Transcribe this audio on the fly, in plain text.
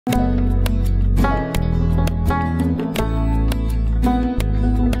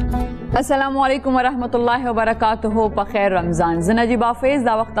السلام علیکم ورحمت الله وبرکاته. پخیر رمضان. زه نجیبا فیض.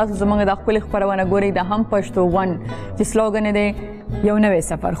 دا وخت تاسو زموږ د خپل خبرونه ګورئ د هم پښتو 1 چې سلوګن دی یو نوې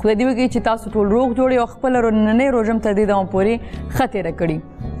سفر. خو دې وږي چې تاسو ټول روغ جوړ او خپل نننې روزم ته د پوری خطر کړی.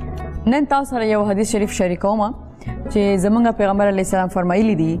 نن تاسو سره یو حدیث شریف شریکوم چې زموږ پیغمبر علی السلام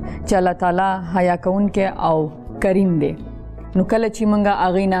فرمایلی دي چې الله تعالی حیا کوونکی او کریم دی. نو کله چې مونږه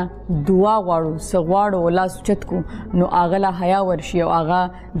اغینا دعا غواړو سغواړو لاس چت کو نو اغلا حیا ورشي او اغا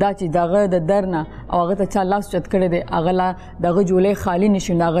دا چې دغه د درنه او هغه ته چا لاس چت کړي دی اغلا دغه جولې خالی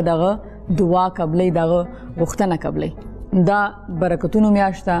نشي دغه دعا قبلې دغه غوښتنه قبلې. دا برکتونو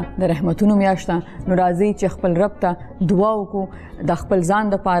میاشته د رحمتونو میاشته. نو راځي چې خپل رب ته دعا وکړو د خپل ځان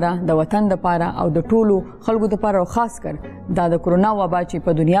د پاره د وطن د پاره او د ټولو خلکو د پاره او خاص کر دا د کرونا وبا چې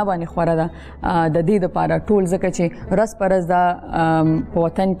په دنیا باندې خوره ده د دې د پاره ټول ځکه چې رس پرز دا په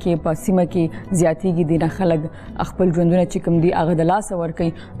وطن کې په سیمه کې زیاتیږي دي نه خلک خپل ژوندونه چې کوم دي هغه د لاس ور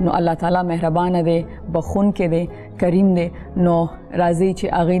کوي. نو الله تعالی مهربان دی بخون کې دی کریم دی. نو راځي چې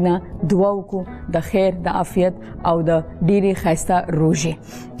اغینا دعا وکړو د خیر د عافیت او د ډیری خیسته روزه.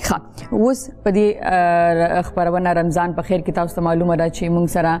 اوس په دې خبرونه رمضان په خیر کې تاسو ته معلومه ده چې موږ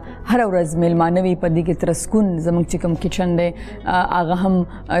سره هر ورځ میلمانوي په دې کې ترسکون زموږ چې کوم کچن دی هغه هم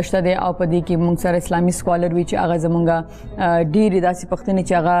شته دی او په دې کې موږ سره اسلامي سکالر وی چې هغه زموږ ډیری داسې پښتنې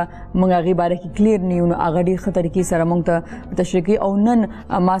چې هغه موږ هغه باره کې کلیر نیو نو هغه ډیر خطر کې سره موږ ته تشریحي او نن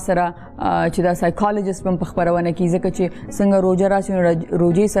ما سره چې دا سایکالوجست په خبرونه کې ځکه چې څنګه روزه راشي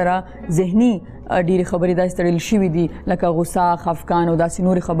روزي سره ذهني ډیری خبرې داسې تړل شوې دي لکه غوسه خفقان او داسې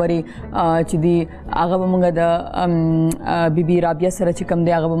نورې خبرې چې دي هغه به موږ د بی بی رابعه سره چې کوم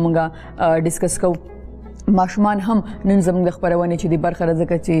دی هغه به موږ ډسکس کوو. ماشومان هم نن زموږ د خبرونه چې د برخه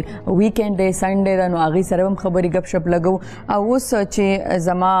ځکه چې ویکند دی سنډے ده نو هغې سره هم خبرې گپ شپ لګو. او اوس چې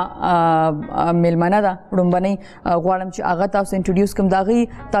زما میلمنه ده وړومبنۍ غواړم چې هغه تاسو انټروډیوس کړم. د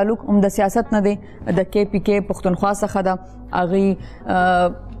هغې تعلق هم د سیاست نه دی د کې پی کې پښتونخوا څخه ده. هغې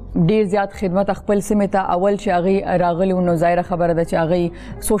ډیر زیات خدمت خپل سیمه ته اول چې هغه راغلی نو ظاهره خبره ده چې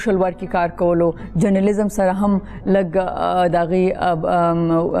هغه سوشل ورک کار کولو جرنالیزم سره هم لګ دغه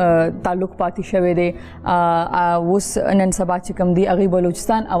تعلق پاتې شوی دی. اوس نن سبا چې کوم دی هغه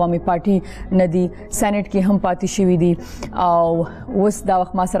بلوچستان عوامي پارټي ندي سېنات کې هم پاتې شوی دی. او اوس دا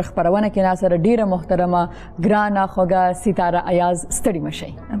وخت ما سره خبرونه کې ناصر ډیره محترمه ګرانه خوګه ستاره ایاز ستړي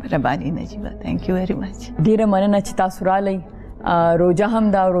مشي. مهرباني نجیبه ثانک یو ویری مچ. ډیره مننه چې تاسو رالی. روزه هم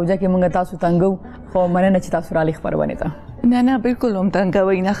دا روزه کې موږ تاسو تنګو خو مننه چې تاسو را لې خبرونه ته. نه بالکل هم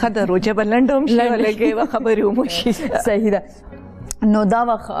تنګوي نه خدای روزه بلندوم شي لګي خبرې مو شي. صحیح ده. نو دا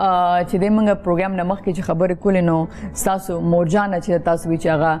وخت چې د موږ پروګرام نه مخکې چې خبرې کولې نو تاسو مورجانه چې تاسو وی چې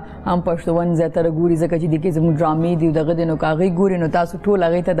هغه هم پښتو ون زیاتره ګوري ځکه چې د کې زموږ ډرامې دی دغه د نو کاغي ګوري نو تاسو ټول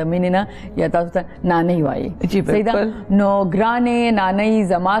هغه ته د مینې نه یا تاسو ته نانۍ وایي. صحیح ده. نو ګرانې نانۍ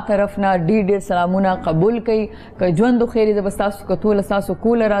زما طرف نه ډیر سلامونه قبول کړئ که ژوند خیر دې بس تاسو کتول تاسو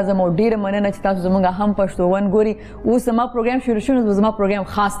کول راځم او ډیر مننه چې تاسو زموږ هم پښتو ون ګوري. اوس ما پروګرام شروع شونه زما پروګرام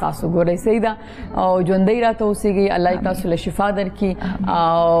خاص تاسو ګورئ. صحیح ده. او ژوندۍ راته اوسېږي الله تاسو له شفا درکړي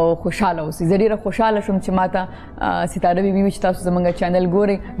او خوشاله اوسئ. زه ډیره خوشاله شوم چې ماته ستاره بیبي چې تاسو زموږ چینل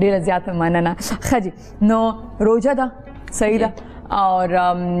ګورئ ډیره زیاته مننه. خجی نو روزه ده صحیح ده اور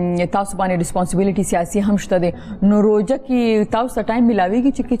تاسو باندې ریسپانسیبিলিټي سیاسي هم شته دي. نو روزه کې تاسو ته ټایم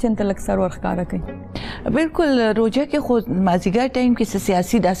ملاويږي چې کچن ته لک سر ورخاره کوي. بالکل روزه کې خو مازیګر ټایم کې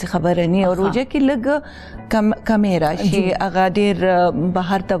سیاسي داسې خبره نه او روزه کې لګ کمیرا شي هغه ډیر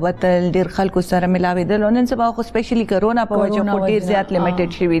بهر ته وتل ډیر خلکو سره ملاویدل. نن سبا خو سپیشلی کرونا په وجه خو ډیر زیات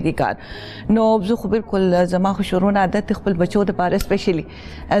لیمیټډ شوی دی کار. نو زه خو بالکل زما خو شروع عادت خپل بچو د پاره سپیشلی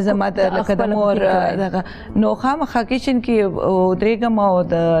زما د قدم اور دغه نو خامخا کچن کې درېګم او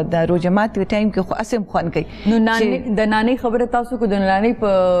د روزمات ټایم کې خو اسم خوان کوي. نو د نانی خبره تاسو کو د نانی په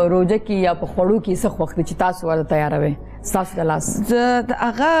روزه کې یا په خوړو کې څه وخت چې تاسو ور تیاروي تاسو د لاس د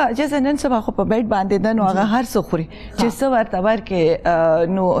هغه جزه نن سبا خو په بیت باندې د نو هغه هر څه خوري چې څو ورته ورکه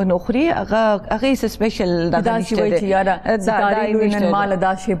نو خوري هغه سپیشل دغه نشته چې یاره ستاري نن مال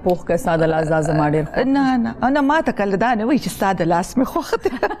دا شی پوخ کا ساده لاس زما ډیر. نه انا ما ته کله دا نه وای چې ساده لاس می خوخته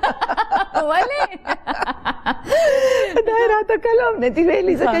ولې دا راته کلام نه دی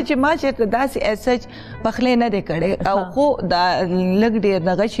ویلي ځکه چې ما چې داسې اسج پخلې نه دی کړي او خو دا لګ ډیر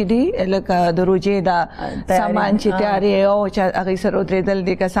دغه شي دی لکه د روزې دا سامان چې تیارې او چې هغه سره ودرېدل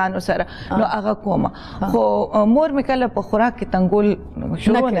دي کسانو سره نو هغه کومه خو مور مې کله په خوراک کې تنګول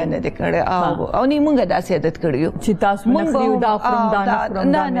شروع نه دي کړې او نه مونږه داسې عادت کړیو چې تاسو مونږ دا خورم دا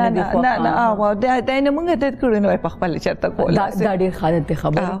نه نه مونږه عادت کړو نو په خپل چرته کول دا ډېر خادت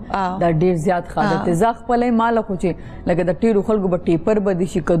خبره دا ډېر زیات خادت زغ خپلې مال خو چې لکه د ټیرو خلکو به ټیپر به دي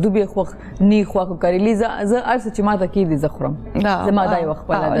شي کدو به خو نی خو کړلی زه ارس چې ما ته کې دي زخرم زما دا یو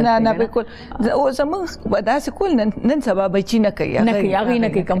خپل نه بالکل او زمونږ داسې کول نن سبا بچی نه کوي هغه نه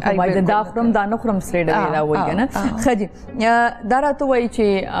کوي کمپرمایز دا خرم دا نه خرم سټریټ دا وایي کنه خجی دا راته وایي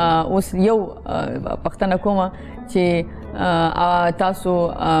چې اوس یو پښتنه کومه چې تاسو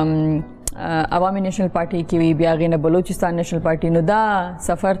عوامي نېشنل پارټي کې وی بیا غینه بلوچستان نېشنل پارټي نو دا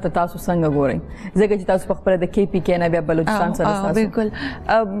سفر ته تاسو څنګه ګورئ ځکه چې تاسو خپل د کې پی کې نه بیا بلوچستان سره تاسو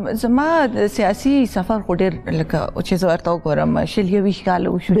بالکل زما سیاسي سفر خو ډېر لکه چې زه ورته وګورم شلې ویش کال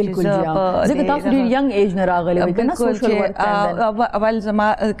وشو بالکل ځکه تاسو ډېر ینګ ایج نه راغلي وي کنه سوشل ورک اول زما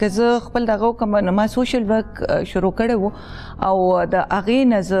که زه خپل دغه کوم ما سوشل ورک شروع کړی وو او د اغه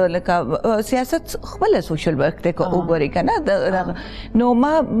نه لکه سیاست خپل سوشل ورک ته وګورئ کنه نو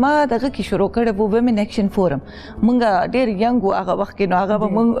ما دغه شروع کړو وومن ایکشن فورم مونږ ډېر ینګ هغه وخت کې نو هغه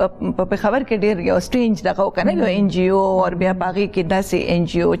مونږ په خبر کې ډېر یو سټرینج دغه کنه یو ان جی او او بیا باغی کې داسې ان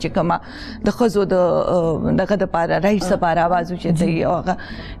جی او چې کما د خزو دغه د پاره رائټس لپاره आवाज وچته هغه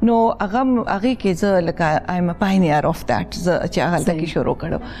نو هغه کې زه لکه ایم ا پاینیر اف دیٹ چې هغه تک شروع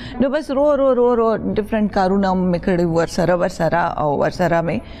کړو نو بس رو ډیفرنٹ کارونه مې کړی ورسره او ورسره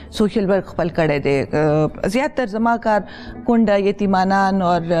مې سوشل ورک خپل کړی دی زیات تر زما کار کونډه یتیمانان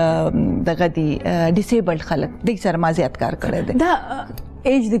او دغه دي ډیسیبلډ خلک د سره ما زیات کار کړی دی دا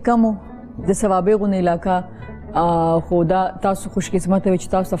ایج د کمو د سوابغون علاقہ خو دا تاسو خوش قسمت وي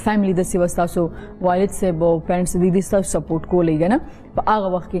چې تاسو فیملی د سیوا تاسو والد صاحب او پیرنټس دي تاسو سپورټ کولای کنه په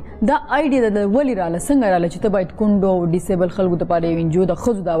هغه وخت کې دا ایډیا د ولی رااله څنګه رااله چې ته باید کونډو ډیسیبل خلکو ته پاره وینجو د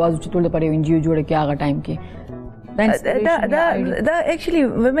خود د आवाज چې ټول لپاره وینجو جوړ کې هغه ټایم کې دا actually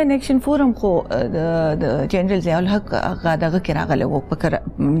women action forum خو د جنرال ضیاء الحق هغه دغه کې راغلی و فکر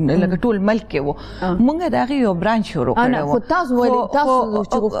لکه ټول ملک کې و مونږ دغه یو برانچ شروع کړو خو تاسو ولې تاسو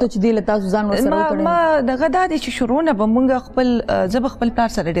چې غوښته چې دی له تاسو ځان ورسره وکړئ ما دغه د چې شروع نه به مونږ خپل زب خپل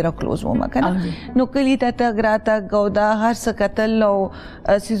پلار سره ډیر کلوز ومه کنه نو کلی ته تګراته ګودا هر څه قتل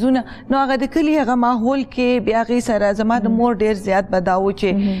او سيزونه نو هغه د کلی هغه ماحول کې بیا غي سره زما د مور ډیر زیات بداو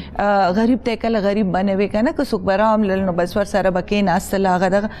چې غریب ته کله غریب بنوي کنه که څوک رام لنو بس ور سره بکې ناستل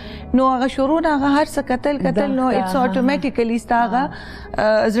هغه نو هغه شروع هغه هر څه قتل نو اټس اتوماتیکلی ستاغه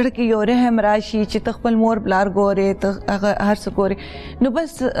زړه کې یو رحم راشي چې تخپل مور بلار ګوري ته هغه هر څه ګوري نو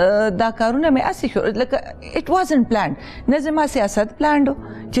بس دا کارونه مې اسی شو لکه اټ وازنت پلانډ نه زما سیاست پلانډ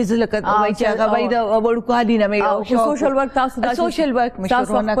چې لکه وای چې هغه وای د وړکوالي نه مې سوشل ورک تاسو سوشل ورک مې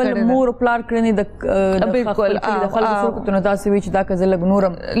شروع نه کړل مور پلار کړنی د بالکل د خلکو ته تاسو وی چې دا کزه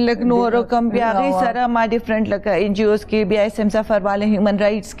لګ نور کم بیا غي سره ما ډیفرنٹ لکه ان جی اوز کې بیا اس ام سفر والے هیومن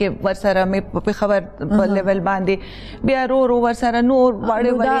رائټس کې ورسره مې په خبر په لیول باندې بیا رو ورسره نور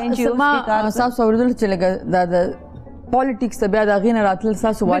واړه ان جی اوز کې کار تاسو اوریدل چې لګ دا پالیټکس ته بیا دا غینه راتل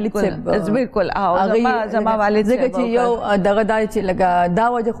تاسو والد صاحب بالکل زما والد صاحب چې یو دغه دا چې لګ دا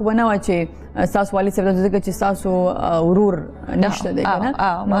وجه خو بنه و چې تاسو والد صاحب دغه چې تاسو ورور نشته دی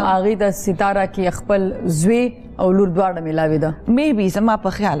کنه نو هغه د ستاره کې خپل زوی او لور دواړه ملاوي ده مې بي زما په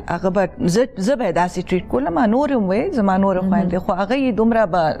خیال هغه به زبه داسې ټریټ کولم نورم وې زما نورم باندې خو هغه یې دومره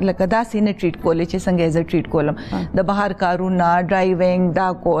لکه داسې نه ټریټ کولې چې څنګه یې ټریټ کولم د بهر کارونه ډرایوینګ دا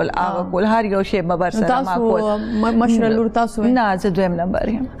کول هغه کول هر یو شی به بر سره ما کول مشر لور تاسو نه زه دویم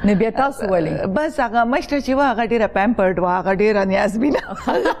نمبر یم نه بیا تاسو ولې بس هغه مشر چې وا هغه ډیره پمپرډ وا هغه ډیره نیازبینه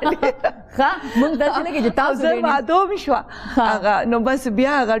ها مونږ داسې نه کې چې تاسو ما دوه مشوا هغه نو بس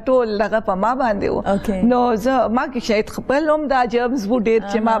بیا هغه ټول هغه په ما باندې و نو زه ما کې شاید خپل هم دا جبز و ډیر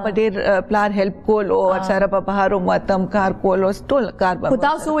چې ما به ډیر پلان هیلپ کول او سره په بهارو ماتم کار کول او ټول کار به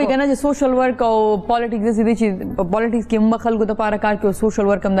تاسو وی کنه چې سوشل ورک او پالیټکس دي چې پالیټکس کې هم خلکو ته پاره کار کوي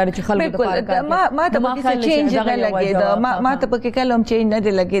سوشل ورک هم داري چې خلکو ته پاره کار ما ته په چینج نه لګیدا ما ته په کلم چینج نه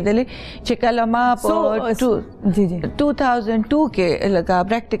دی لګیدلې چې کله ما په 2002 کې لګا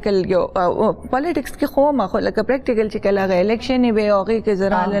پریکټیکل یو پالیټکس کې خو ما خو لګا پریکټیکل چې کله الیکشن وی اوغه کې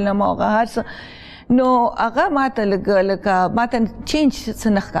زرا لنه هغه هر نو هغه ماته لکه ماته چینج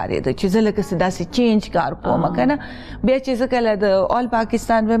څنګه ښکاري د چې زلکه سداسي چینج کار کوم کنه بیا چې زکه د آل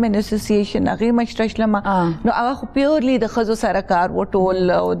پاکستان ویمن اسوسییشن هغه مشرشلم نو هغه پیورلی د خزو سره کار و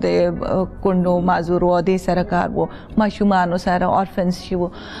ټول او د کندو معذور و د سره کار و ماشومان سره اورفنز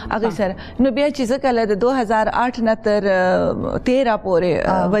شو هغه سره نو بیا چې زکه د 2008 نه تر 13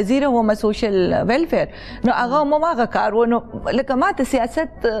 پورې وزیر و سوشل ویلفیر نو هغه ماغه کار و نو لکه ماته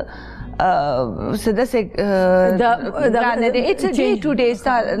سیاست سده سه دا نه اټس ا ډے ټو ډے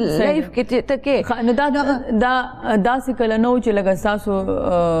لایف کې ته کې نو دا څه کله نو چې لګا تاسو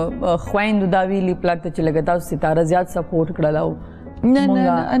خويند دا ویلی پلاټ چې لګا تاسو ستاره زیات سپورټ کړلاو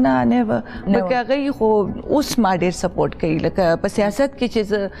نه نه بکه غي خو اوس ما ډیر سپورټ کوي لکه په سیاست کې چې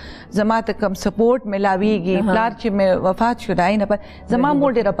زما ته کم سپورټ ملاويږي پلار چې مې وفات شو دای نه زما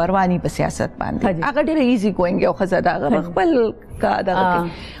مور ډیره پروانی په سیاست باندې هغه ډیره ایزی ګوینګ یو خزه دا خپل کا دا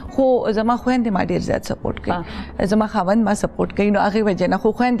خو زما خويندې ما ډیر زیات سپورټ کوي زما خاوند ما سپورټ کوي نو هغه وجه نه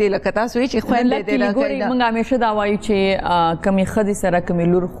خو خويندې لکه تاسو چې خويندې دې لکه موږ همیشه دا وایو چې کمی خدي سره کمی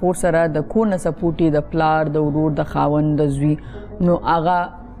لور خور سره د کو نه سپورټي د پلار د ورور د خاوند د زوی نو هغه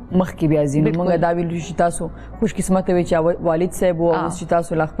مخکې بیا ځینو موږ دا ویل چې تاسو خوش قسمت وي چې والد صاحب او چې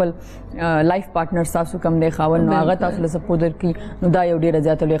تاسو خپل لایف پارټنر تاسو کم دی خاوند نو هغه تاسو له سپورټ درکې نو دا یو ډیره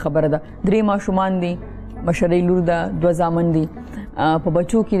زیاته لوی خبره ده 3 ماشومان دي مشرې لور ده 2 زامن دي په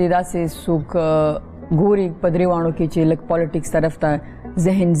بچو کې داسې څوک ګوري په دریوانو کې چې لک پالیټکس طرف ته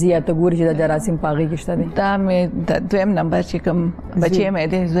ذهن زیات ګوري چې د جراسم پاغي کې شته دي دا مې د دویم نمبر چې کوم بچي مې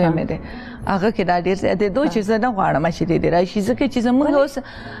دي زوی مې دي هغه کې دا ډیر زیات دي دوه چې زه نه غواړم چې دې راشي ځکه چې زموږ اوس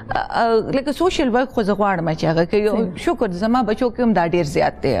لکه سوشل ورک خو زه غواړم چې هغه کې شکر زما بچو کې هم دا ډیر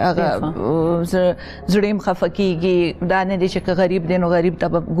زیات دي هغه زړیم خفقيږي دا نه دي چې غریب دي نو غریب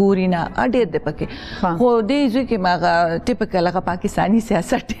ته ګوري نه ډیر دي پکې خو دې ځکه چې ماغه ټیپیکل هغه پاکستانی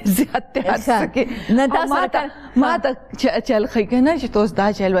سیاست ډیر زیات دی هڅه نه تاسو ما ته چل خی کنه چې تاسو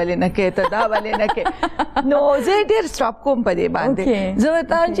دا چل ولې نه کې ته دا ولې نه کې نو زه ډیر سټاپ کوم په دې باندې زه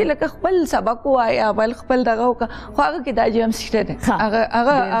ته چې لکه خپل سبق وایا بل خپل دغه خو هغه کې دا جیم سیټه ده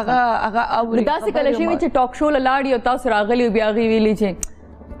هغه او دا څه کله شي چې ټاک شو لاړی او تاسو راغلی بیا غي ویلی چې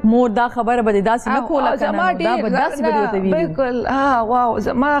مور دا خبره به داسې نه کوله کنه دا به داسې به وته ویلی بالکل واو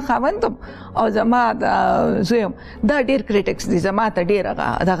زما خاوندم او زما د زویم دا ډیر کریټکس دي زما ته ډیر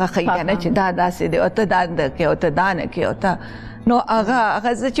دغه خی کنه چې دا داسې دی او ته دا کې او ته دا نه کې او ته نو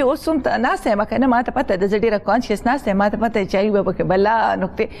هغه چې اوس هم ناسه ما کنه ما ته پته د ډیره کانشیس ناسه ما ته پته چې به په بلا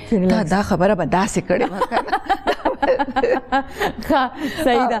نقطه دا خبره به داسې کړي ښه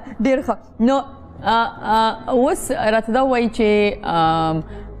صحیح ده ډیر ښه نو اوس راته دا وایي چې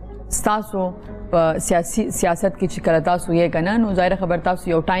تاسو په سیاست کې چې کله تاسو یې کنه نو ظاهر خبر تاسو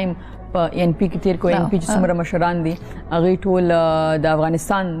یو ټایم په ان پی کې تیر کوی ان پی چې څومره مشران دي هغه ټول د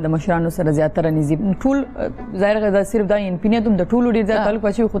افغانستان د مشرانو سره زیاتره نزیب ټول ظاهر غدا صرف د ان پی نه د ټول ډیر زیات تعلق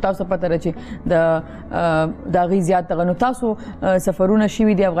واچي خو تاسو پته راچی د غي زیات غنو تاسو سفرونه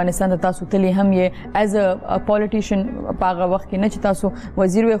شوي دي افغانستان ته تاسو تلی هم یې از ا پالیټیشن په هغه وخت کې نه چې تاسو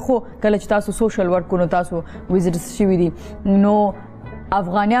وزیر وي خو کله چې تاسو سوشل ورک کو نو تاسو وزټ شوي دي نو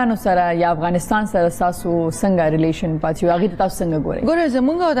افغانانو سره یا افغانستان سره تاسو څنګه ریلیشن پاتې هغه تاسو څنګه ګورئ ګوره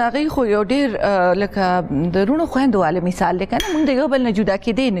زمونږ او دغه خو یو ډیر لکه د رونو خويندواله مثال دی کنه موږ د یو بل نه جدا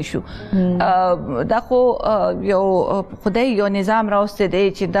کېدې نشو دا خو یو خدای یو نظام راوسته دی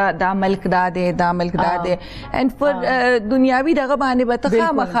چې دا ملک دا ملک دا دی ان پر دنیاوی دغه باندې به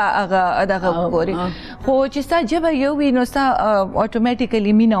تخامخه هغه دغه ګوري خو چې ستا جبه یو وي نو ستا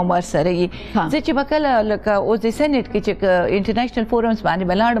اتوماتیکلی مینا عمر سره یې چې بکله لکه اوس د سېنات کې چې انټرنیشنل فورمز باندې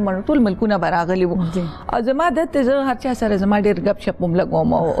بلاړ ټول ملکونه براغلی وو او زما د زه هر چا سره زما ډیر غب شپ هم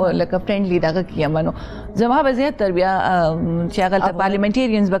لګوم او لکه فرندلی دغه کیمنو زما وضعیت تربیه چې هغه ته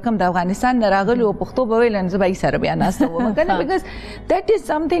پارلیمنټریانز بکم د افغانستان نه راغلی او پښتو به ویل نه زبای سره بیا ناست وو کنه بیکاز دیٹ از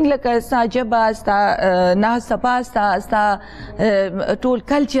سمثینګ لکه ساجبا استا نه سپاستا استا ټول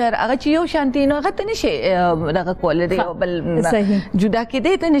کلچر هغه چې یو شانتي نو هغه ته نشي دغه کول دی بل جدا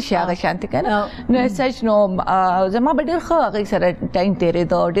کېدې ته نشي هغه شانتي کنه نو سچ نو زما به ډیر خو هغه سره ټایم تیرې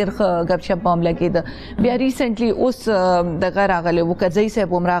دا ډیر ښه غب شپ هم لګید بیا ریسنټلی اوس دغه راغلی وو کځای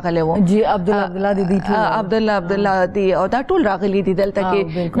صاحب هم راغلی وو جی عبد الله دی عبد الله دی او دا ټول راغلی دي دلته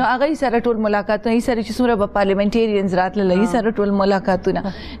کې نو هغه سره ټول ملاقاتونه یې سره چې څومره په پارلیمنټریانز راتلل یې سره ټول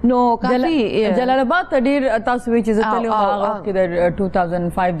ملاقاتونه نو کافي جلال آباد ته ډیر تاسو وی چې زه تل هغه کې د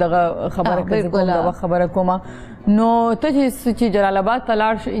 2005 دغه خبره کومه نو ته چې جلال آباد ته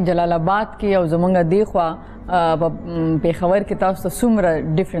لاړ جلال آباد کې یو زمونږ دی خو په خبر کې تاسو څومره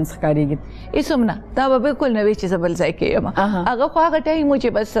ډیفرنس ښکاریږي ایسومنه دا به بالکل نوې چې زبل ځای کې یم هغه خو هغه ټایم چې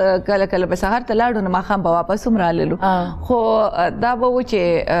بس کله به سهار ته لاړو نو ما خام به واپس هم راللو خو دا به و چې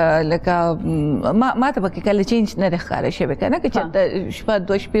لکه ما ته به کله چینج نه ښکاره شوی کنه چې شپه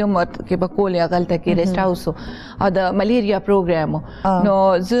 2 شپې هم کې به کول غلطه کې ریسټ هاوس او د ملیریا پروګرام نو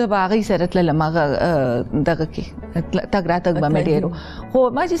زه به هغه سره تللم هغه دغه کې تګ راتګ به مې ډېرو خو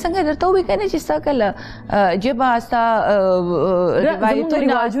ما چې څنګه درته وې کنه چې سکل جبه استا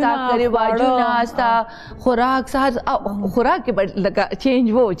روایتونه استا رواجونه استا خوراک ساز خوراک کې لکه چینج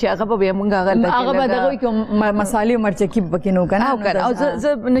وو چې هغه به موږ هغه به دغه کې مسالې مرچکي پکې نو کنه او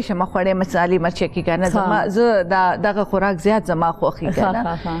زه نشم خوړې مسالې مرچکي کنه زه دغه خوراک زیات زما خوښي کنه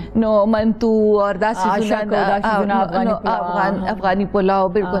نو منتو اور داسې افغاني پلاو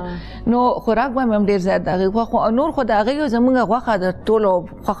بالکل نو خوراک به هم ډیر زیات دغه خو نور خو دغه یو زمونږ غوښه د ټولو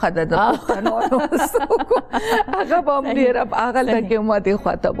خوښه ده د پښتنو هغه به هم ډیر هغه لکه ماته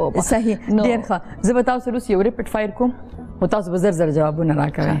خواته بابا صحیح ډیر ښه زه به تاسو روس یو ریپټ فایر کوم او تاسو به زر جوابونه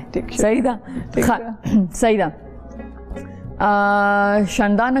راکوئ صحیح ده صحیح ده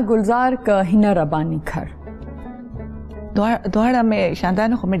شاندانه گلزار که هینه ربانی کر دواړه مې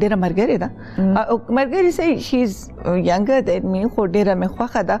شاندانه خو مې ډېره ملګرې ده ملګرې صحیح شي از ینګر دین می خو ډېره مې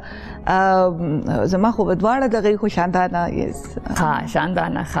خوښه ده زما خو به دواړه دغې خو شاندانه ښه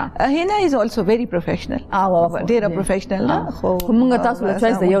شاندانه ښه هینا از آلسو ویری پروفیشنل ډېره پروفیشنل ده خو موږ تاسو له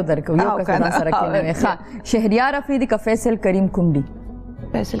چوایس د یو درکو یو کس ځان سره کېنوي ښه شهریار افریدي که فیصل کریم کونډي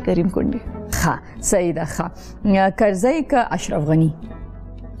فیصل کریم کونډي ښه صحیح ده ښه کرزی که اشرف غني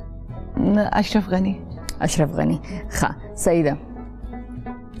اشرف غني اشرف غني ښه صحیح ده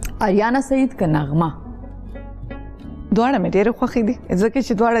اریانا سعید که نغمه دواړه مې ډېر خوښې دي ځکه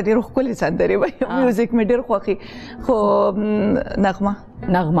چې دواړه ډېر ښکلې سندرې وایي میوزیک مې ډېر خوښي خو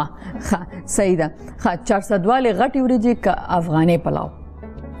نغمه ښه صحیح ده ښه 400 والې غټې وریجې که افغاني پلاو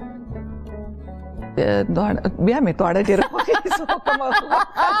بیا مې دواړه ډېر خوښې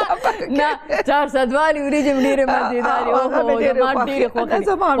نه 400 والې وریجې مې ډېرې مزېدارې زما ډېرې خوښې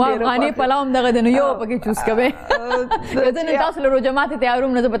افغاني پلاو هم دغه دی نو یو پکې چوز کوئ زه نن تاسو له روژه ماتې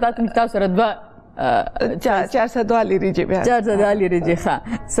تیاروم نه زه به تاسو سره 400 والې وریجې بیا 400 والې وریجې ښه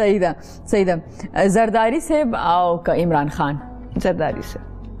صحیح ده صحیح ده زرداری صاحب او که عمران خان زرداری صاحب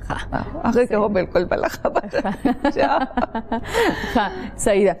هغه که هو بالکل بله خبره ښه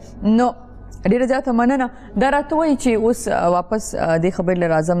صحیح ده نو ډیره زیاته مننه دا راته وایي چې اوس واپس دې خبرې له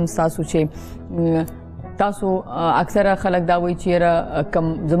راځم ستاسو چې تاسو اکثره خلک دا وایي چې یاره کم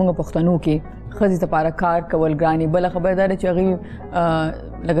زموږ پښتنو کې ښځې دپاره کار کول ګرانې بله خبره دا ده چې هغوی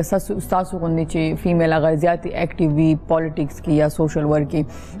لکه ستاسو غوندې چې فیمیل هغه زیات اکټیو وي پالیټکس کې یا سوشل ورک کې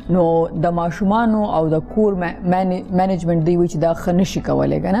نو د ماشومانو او د کور مینجمنټ دوی وایي چې دا ښه نشي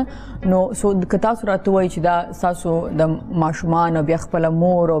کولی که نه نو که تاسو راته وایي چې دا ستاسو د ماشومان او بیا خپله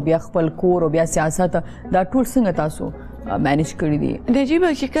مور او بیا خپل کور او بیا سیاست دا ټول څنګه تاسو مینج کړی دي نجیبه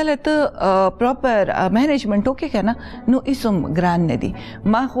چې کله ته پراپر مینجمنټ وکړې که نه نو هېڅ هم ګران نه دي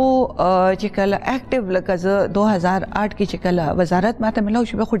ما خو چې کله اکټیو لکه زه 2008 کې چې کله وزارت ماته ملاو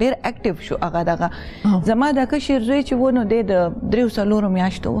شو بیا خو ډېر اکټیو شو هغه دغه زما د کشر زوی چې و نو دی د 3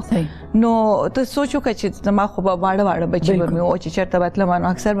 میاشتو و نو ته سوچ وکړه چې زما خو به واړه بچي به مې و چې چېرته به تلم نو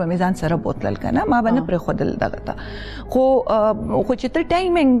اکثر به مې ځان سره بوتلل که نه ما به نه پرېښودل دغه ته خو چې ته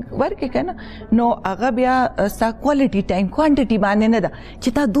ټایمینګ ورکړې که نه نو هغه بیا ستا کوالټي ټایم کوانټیټي باندې نه ده چې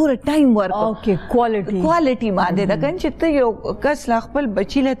تا دوره ټایم ورکړه اوکې کوالټي باندې ده کنه چې ته یو کس لا خپل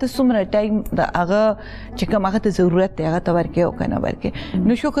بچی له ته څومره ټایم د هغه چې کوم هغه ته ضرورت دی هغه ته ورکې او که نه ورکې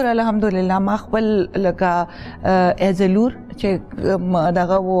نو شکر الحمدلله ما خپل لکه ایز ا لور چې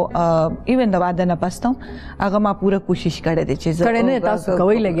دغه و ایون د واده نه پس هم هغه ما پوره کوشش کړی دی چې زه کړی نه تاسو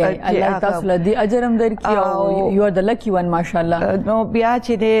کوئ لګئ الله تاسو له دې اجر هم درکړي او یو د لکی ون ماشاءالله نو بیا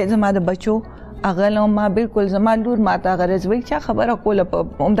چې دی زما د بچو اغه ما بالکل زما لور ماته غرض وای چې خبره کوله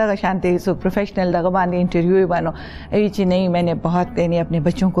په عمدہ شانتی سو پروفیشنل دغه باندې انٹرویو بانو ای چې نہیں میں نے بہت یعنی اپنے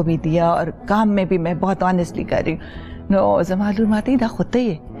بچوں کو بھی دیا اور کام میں بھی میں بہت آنیسٹلی کر رہی نو زما لور ماته دا خوته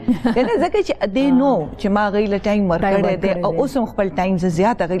یې کنه ځکه چې دې نو چې ما غیله ټایم ورکړی دی او اوس خپل ټایم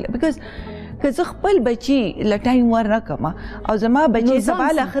زیات غیله بیکاز که زه خپل بچي له ټایم ورنکم او زما بچي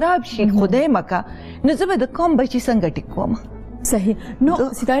زباله خراب شي خدای مکه نو زه به د کوم بچي څنګه ټیک کوم صحیح نو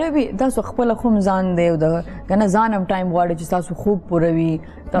ستاره به تاسو خپل خوم ځان دی او د کنه ځان هم ټایم غواړي چې تاسو خوب پوروي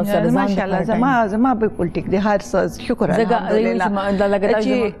تاسو سره ځان ماشاءالله زما بالکل ټیک دی هر څه شکر الحمدلله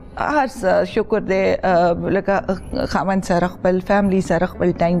چې هر څه شکر دی لکه خاوند سره خپل فیملی سره خپل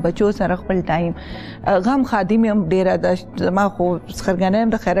ټایم بچو سره خپل ټایم غم خادم هم ډیره د ما خو خرګانه هم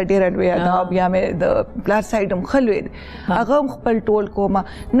د خیره ډیره لوي دا بیا مې د پلار سایډ هم خلوي هغه خپل ټول کوم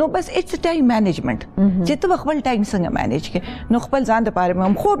نو بس اټس ټایم مینجمنت چې ته خپل ټایم څنګه مینج کې نو خپل ځان د پاره مې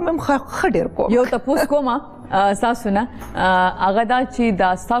خوب مې خډیر کو یو تاسو کومه تاسو نه هغه دا چې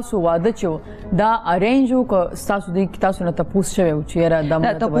دا تاسو واده چې دا ارینج او تاسو د تاسو نه تاسو شوی او چې دا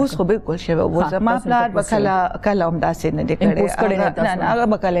نه تاسو خو بالکل شوی و زما پلار کله هم داسې نه دی کړی نه هغه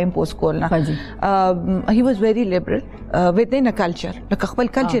بکله امپوز کول نه هی واز ویری لیبرل within a culture لکه خپل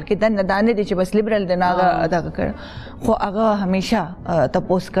کلچر کې د دانه دي چې بس لیبرل دی نه هغه کړ خو هغه همیشه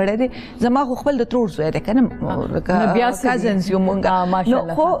تاسو کړی دی زما خو خپل د ترور زوی دی کنه لکه کازنز یو مونږه نو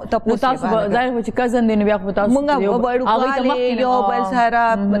خو تاسو ظاهر و چې کازن دی نو بیا خو تاسو مونږه یو بل سره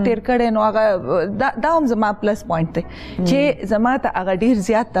تیر کړي نو هغه دا هم زما پلس پوینټ دی چې زما ته هغه ډیر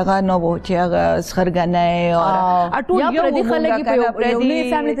زیات دغه نو و چې هغه سخرګنه او اټول یو د خلک په یو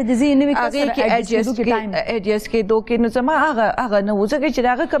فیملی ته جزي نه وي کړي اجس کې دوه کې نو زما هغه نو ځکه چې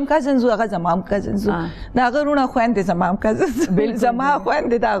هغه کم کازن زو هغه زما هم کازن زو دا هغه رونه خويندې زما هم کازن بل زما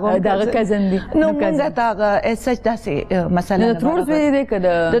خويندې دا کازن دي نو موږ ته هغه سچ داسې مسله د ترور زوی دی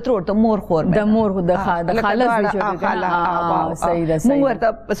کده د ترور د مور خور د مور د خالص صحیح ده موږ ورته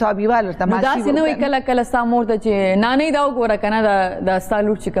صحابيوال ورته ماشي دا سينو کله کله ستا مور ته چې نانې دا وګوره کنه دا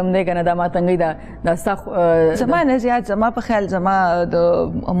سالور چې کم دی کنه دا ما تنګي دا ستا زمانه زیات زما په خیال زما د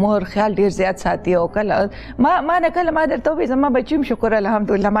مور خیال ډیر زیات ساتي او کله ما نه کله ما درته وې زما بچیم شکر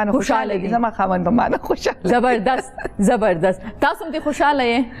الحمدلله ما نه خوشاله دي زما خاوند به ما نه خوشاله زبردست تاسو هم خوشاله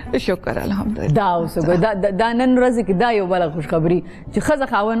یې شکر الحمدلله دا اوس دا نن ورځ کې دا یو بل خوشخبری چې خزه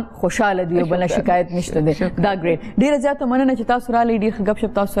خاون خوشاله دی او بل شکایت نشته دی دا ګریټ ډیره زیاته مننه چې تاسو را لې ډیر غب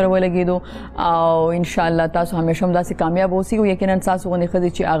شپ تاسو سره ولګیدو او ان شاء الله تاسو همیشه هم داسې کامیاب اوسئ او یقینا تاسو غوښنه خزه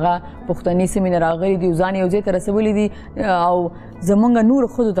چې هغه پښتني سیمه راغلي دی ځان یو ځای ته رسولې دي او زمونږ نور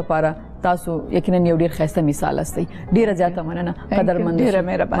خود ته پاره تاسو یقینا یو ډیر خسته مثال استئ ډیره زیاته مننه قدرمن ډیره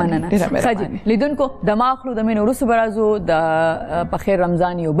مهرباني لیدونکو دماغلو د مینو رسو برازو د پخیر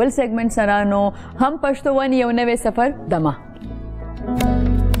رمضان یو بل سیګمنټ سره نو هم پښتو ونی یو نوې سفر دما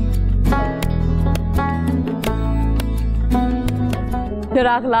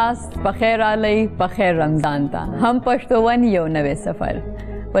راغلاس پخیر علی پخیر رمضان ته هم پښتو ونی یو نوې سفر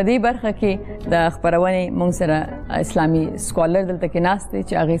په دې برخه کې د خبرونه مونږ سره اسلامي سکولر دلته کې ناست دي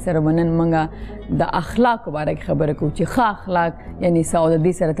چې هغه سره ونن مونږه د اخلاق باره کې خبره کوو چې ښه اخلاق یعنی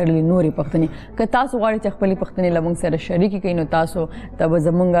سعودي سره تړلې نوري پښتني که تاسو غواړئ چې خپل پښتني لمونږ سره شریک کړئ نو تاسو ته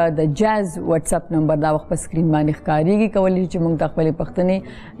زمونږ د جاز واتس اپ نمبر دا وخت په سکرین باندې ښکاریږي کولی چې مونږ ته خپل پښتني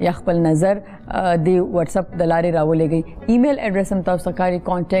یا خپل نظر د واتس اپ د لارې راولېږئ ایمیل اډرس هم تاسو کاری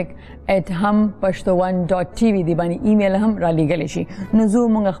contact@hampashtoone.tv دی باندې ایمیل هم را لېږلی شي نو زه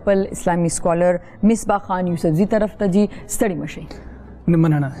مونږ خپل اسلامي سکولر مصباح خان یوسفزي طرف ته جی ستړي مشئ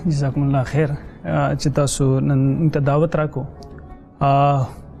مننه جزاکم الله خیر چې تاسو نن ته دعوت راکو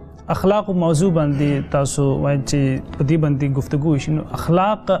اخلاق موضوع باندې تاسو وایي چې په دې باندې گفتگو وشي نو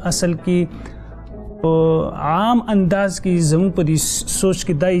اخلاق اصل کې عام انداز کې زموږ په دې سوچ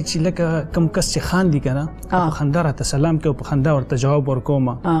کې دای چې لکه کم کس چې خان دي کنه په خندا راته سلام کوي په خندا ورته جواب ورکوم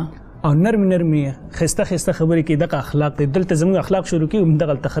او نرمي خسته خبرې کې دغه اخلاق دي دلته زموږ اخلاق شروع کی هم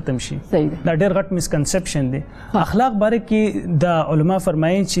دغه ختم شي دا ډېر غټ مسکنسپشن دي اخلاق باره کې د علما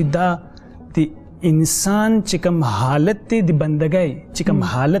فرمایي چې دا د انسان چې کوم حالت دی د بندګۍ چې کوم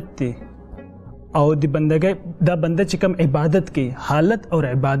حالت دی او د بندګۍ دا بنده چې کوم عبادت کې حالت او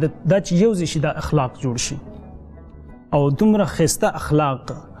عبادت دا چې یو ځای شي دا اخلاق جوړ شي او دومره خسته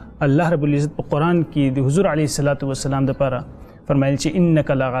اخلاق الله رب العزت په قرآن کې د حضور علیه الصلاۃ والسلام لپاره فرمایل چې انک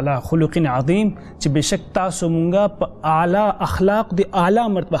لعلی خلق عظیم چې بشک تاسو مونږه په اعلی اخلاق د اعلی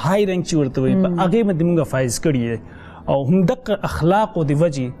مرتبه هاي رنګ چې ورته وي په هغه باندې مونږه فایز کړی او هم دغه اخلاق او د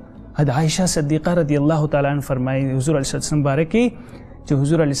وجه د عائشه صدیقه رضی الله تعالی عنها فرمایي حضور علیه السلام بارکه چې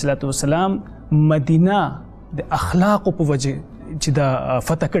حضور علیه السلام مدینه د اخلاق په وجه چې دا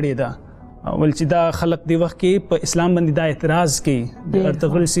فتح کړی دا ول چې دا خلق دی وخت کې په اسلام باندې دا اعتراض کوي د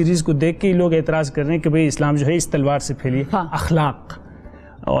ارطغرل سیریز کو دیکھ کے لوگ اعتراض کر رہے ہیں کہ بھئی اسلام جو ہے اس تلوار سے پھیلی اخلاق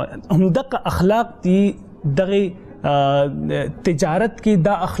هم دغه اخلاق دی دغه تجارت کې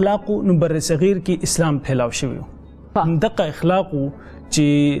دا اخلاق نو بر صغیر کې اسلام پھیلاو شوی هم دغه اخلاق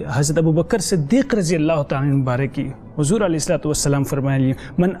چې حضرت ابوبکر صدیق رضی الله تعالی عنہ مبارک حضور علیہ الصلوۃ والسلام فرمایلی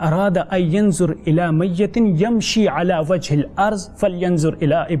من اراد ان ينظر الى میت يمشي على وجه الارض فلينظر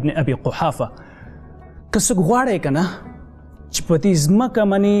الى ابن ابي قحافه کس غواړی کنه چې په دې ځمکه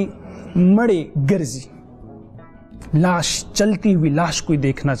باندې مړی ګرځي لاش چلتی ہوئی لاش کوئی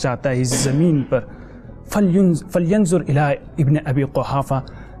دیکھنا چاہتا ہے اس زمین پر فلینظر الی ابن ابی قحافه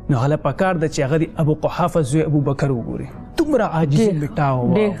نو هله پکار د چې هغه ابو قحافه زوی ابو بکر وګوري دومره عاجزي میټاو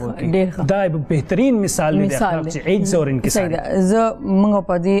دا بهترین مثال دی چې عجز او انکسار زه موږ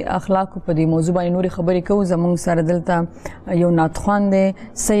په دې اخلاق په دې موضوع باندې نوري خبرې کوو زموږ سره دلته یو ناتخوان دی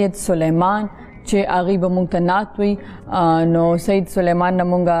سید سلیمان چې هغوی به موږ ته نعت وي. نو سید سلیمان نه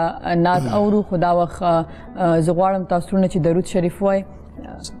موږ نعت اورو، خو دا وخت زه غواړم تاسو نه چې درود شریف وایي.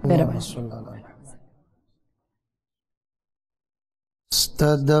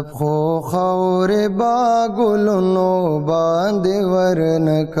 ستدب خو خور با گلونو باندې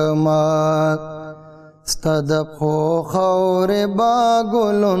ورنکما، ستدب خو خور با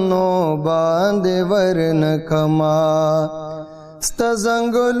گلونو باندې ورنکما، ست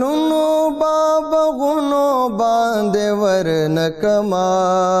زنگلونو با بغونو باندې ورنکما،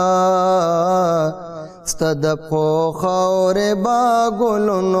 ستدب خو خور با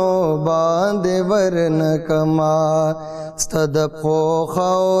گلونو باندې ورنکما، ستدب خو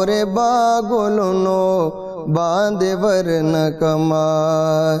خور با گلونو باندې ورنکما.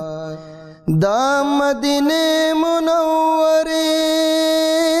 دا مدینه منوره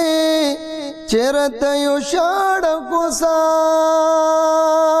چرته یو شاړ کوسا،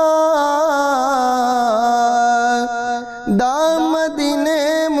 دا مدینه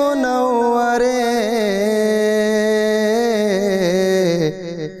منوره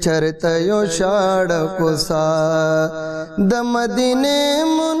چرته یو شاړ کوسا، د مدینه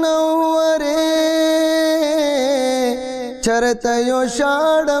منوره چرته یو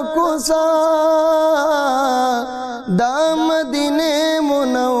شاړ کوسا، دا مدینه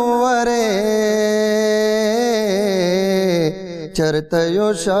منوره چرته یو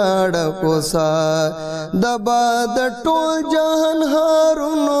شاړ کوسا، د باد ټول جهان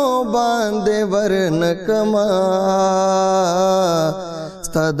هارونو باندې ورنکما،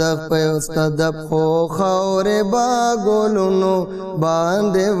 ستدب خو خور با گلونو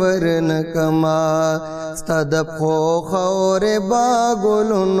باندې ورنکما، ستدب خو خور با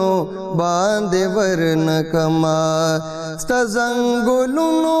گلونو باندې ورنکما، ست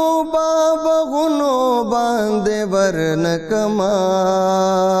زنگلونو با بغونو باندې ورنکما،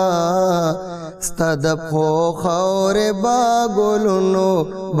 ستدب خو خور با گلونو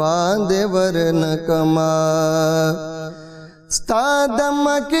باندې ورنکما. ستا د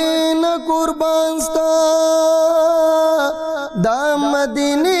مکې نه قربان، ستا د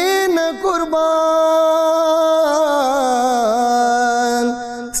مدینې نه قربان،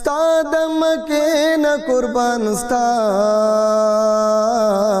 ستا د مکې نه قربان، ستا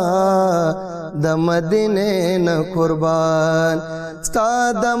د مدینې نه قربان، ستا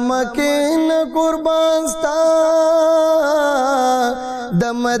د مکې نه قربان، ستا د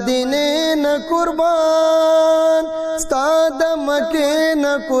مدینې نه قربان، ستا د مکې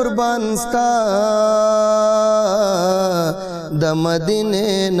نه قربان، ستا د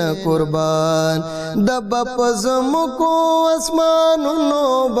مدینې نه قربان، د بپ زمکو اسمانونو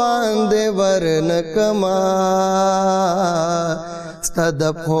باندې ورنکما،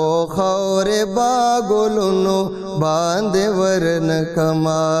 ستدب خو خور با گلونو باندې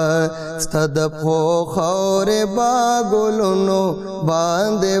ورنکما، ستدب خو خور با گلونو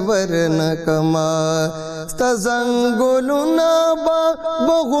باندې ورنکما، ست زنگلونا با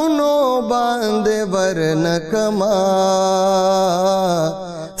بغونو باندې ورنکما،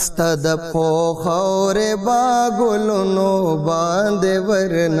 ستدب خو خور با گلونو باندې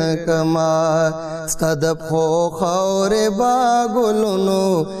ورنکما، ستدب خو خور با گلونو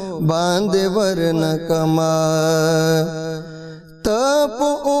باندې ورنکما. ته په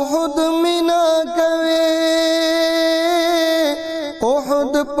احد مینا کوي،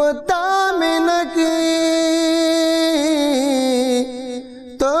 احد پتا مینا کی،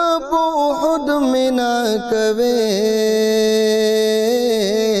 ته په احد مینا کوي،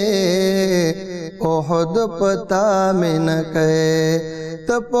 احد پتا مینا کوي،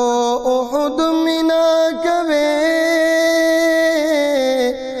 ته په احد مینا کوي،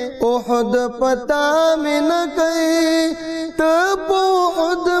 احد پتا مینا کوي، ته په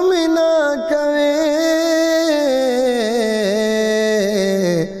احد مینا کوي،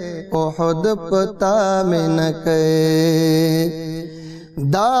 احد پتا مینا کوي.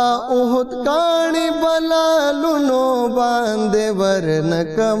 دا احد کانی بلالونو باندې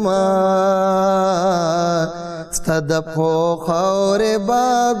ورنکما، ستدب خو خور با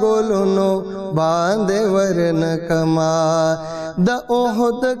گلونو باندې ورنکما، د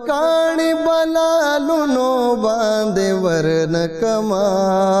احد کانی بلالونو باندې ورنکما،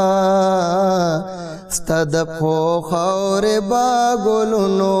 ستدب خو خور با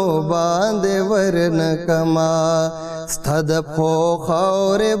گلونو باندې ورنکما، ستدب خو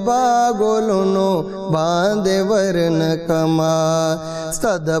خور با گلونو باندې ورنکما،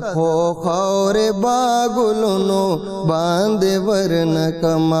 ستدب خو خور با گلونو باندې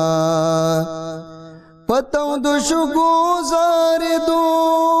ورنکما. پتو د شګو زاردو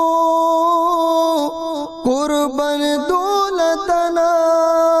قربان دولتنا،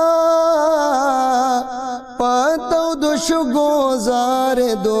 گزار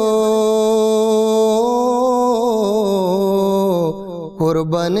دو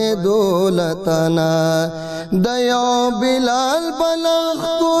قربان دولتنا دیو بلال بلخ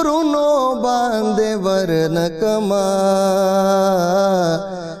کرونو باندے ورنکما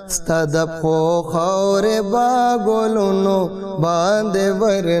ستدب خو خور باگولونو باندے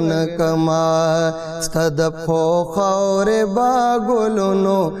ورنکما ستدب خو خور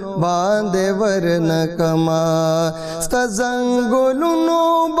باگولونو باندے ورنکما ستزنگولونو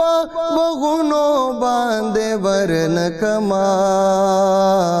بغونو باندے ورنکما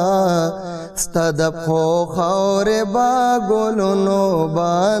ستدب خو خور باگولونو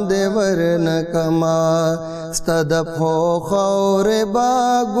باندے ورنکما ستدب خو خور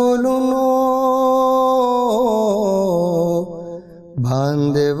باگولونو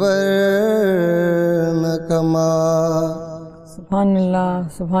باندے ورنکما. سبحان الله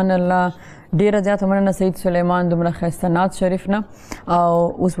سبحان الله. ډیره زیاته مننه سید سلیمان دومره ښایسته نعت شریف نه. او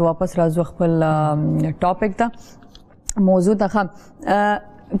اوس به واپس راځو خپل ټاپک ته موضوع ته.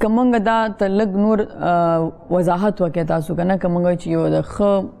 که موږ دا ته لږ نور وضاحت وکړئ تاسو که نه، که موږ چې یو د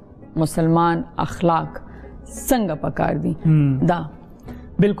ښه مسلمان اخلاق څنګه پکار دي دا.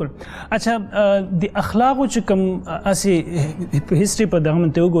 بالکل. اچھا د اخلاقو چې کوم اسې هسټري په دغه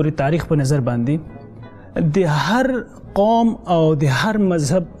منته وګوري، تاریخ په نظر باندې د هر قوم او د هر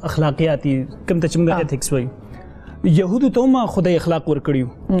مذهب اخلاقیاتي کوم ته چې موږ ایتھکس وایي، یهودو ته هم خدای اخلاق ورکړي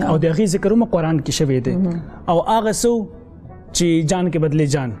او د هغې ذکر هم قرآن کې شوی دی. او هغه څه چې جان کې بدلې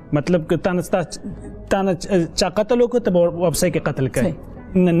جان، مطلب که تا نه چا قتل وکړو ته به ورپسې کې قتل کوي.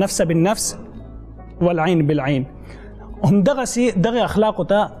 ان النفس بالنفس والعين بالعين. همدغسې دغه اخلاقو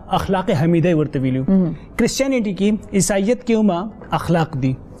ته اخلاق حمیده ورته ویلو. کرسچینټي کې عیسایت کې هم اخلاق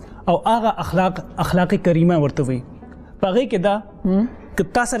دي او هغه اخلاق کریمه ورته وي. په هغې کې دا که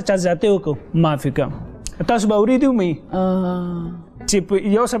تا سره چا زیاتې وکړو معافي کړه. تاسو به اورېدي ومئ چې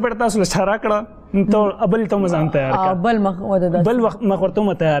یو څپېړه تاسو له چا راکړه ته بل ته ځان تیار کړه، بل مخ ورته هم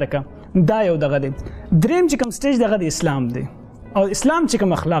تیار کړه. دا یو دغه دی. درېیم چې کوم سټیج دغه د اسلام دی، او اسلام چې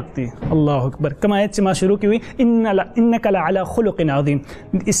کوم اخلاق دي، الله اکبر، کوم آیت چې ما شروع کې وي انک لعلی خلق عظیم.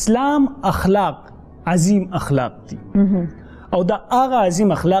 اسلام اخلاق عظیم اخلاق دي او دا هغه عظیم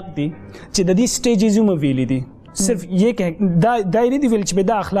اخلاق دي چې د دې سټیجز هم ویلي دي. صرف یہ کہ دا نه دی ویل چې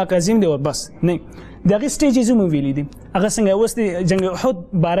دا اخلاق عظیم دی او بس نه، دغه سټیجز هم ویلي دي. هغه څنګه اوس د جنگ احد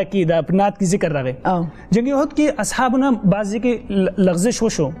باره کې د پنات کې ذکر راغی. جنگ احد کې اصحابونه بعضې کې لغزش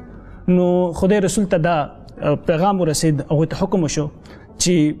وشو، نو خدای رسول ته دا پیغام ورسید او ته حکم وشو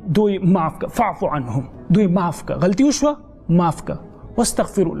چې دوی معاف که، فاعفو عنهم، دوی معاف که، غلطي وشوه معاف که،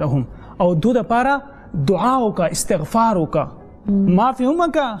 واستغفروا لهم، او دو دپاره دعا وکړه، استغفار وکړه، معافي هم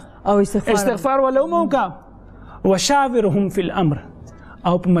وکړه او استغفار ولا هم وکړه. وشاورهم فی الامر،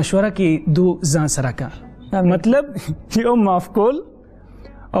 او په مشوره کې دو ځان سره کا. مطلب یو معاف کول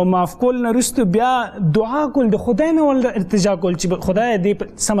او معاف کول نه وروسته بیا دعا کول، د خدای نه ول ارتجا کول چې خدای دې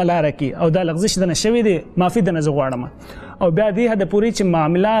سمه لاره کړي او دا لغزش دنه شوی دی، معافي دنه زه غواړم. او بیا دې حد پورې چې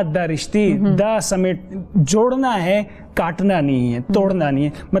معاملات دا رشتے دا سمیٹ جوڑنا ہے، کاٹنا نہیں ہے، توڑنا نہیں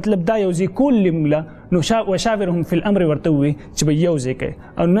ہے. مطلب دا یو ځای کول لمله نو وشاورهم فی الامر ورته ووایي چې به یو ځای کوي.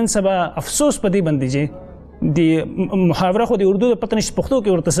 او نن سبا افسوس په دې باندې چې دی محاوره خو د اردو د پته نشي پښتو کې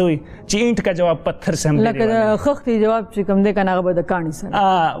ورته څه وایي چې اینټ کا جواب پتھر سے هم دی، لکه د خښتې جواب چې کوم دی که نه هغه به د کاڼي سره.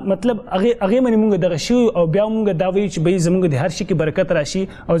 مطلب هغې باندې مونږ دغه شوي او بیا مونږ دا وایو چې بهی زمونږ د هر شي کې برکت راشي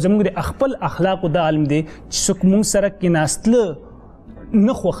او زمونږ د خپل اخلاقو دا عالم دی چې څوک مونږ سره کېناستله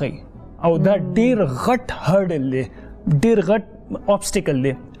نه خوښوي او دا ډېر غټ هرډل دی، ډېر غټ اوبسټیکل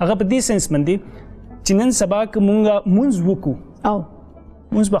دی. هغه په دې سینس باندې چې نن سبا که مونږ مونځ وکړو او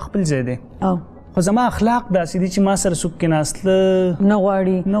مونځ به خپل ځای دی، خو زما اخلاق داسې دي چې ما سره څوک کېناستله نه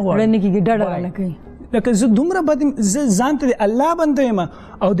غواړي، ړنې کېږي، ډډه رانه کوي. لکه زه دومره بد یم، زه ځان ته د الله بنده یم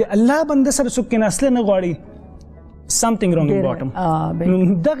او د الله بنده سره څوک کېناستله نه غواړي. something wrong about him. نو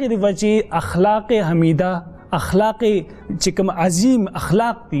دغې د وجې اخلاق حمیده، اخلاق چې کوم عظیم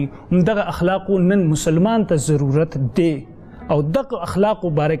اخلاق دي، همدغه اخلاقو نن مسلمان ته ضرورت دی. او دغه اخلاقو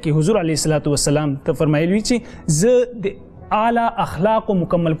باره کې حضور علیه الصلاة والسلام ته فرمایلی وي چې زه د اعلی اخلاق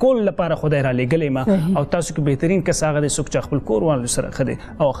مکمل کول لپاره خدای را لېږلی ما، او تاسو کې بهترین کس هغه دی څوک چې خپل کور والو سره ښه دی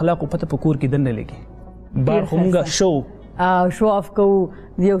او اخلاقو پته په کور کې دننه لګي. بار خو مونږ شو آف کوو،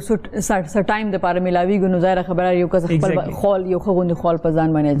 یو څه ټایم دپاره میلاویږو، نو ظاهره خبره یو کس خپل خول یو ښه غوندې خول په ځان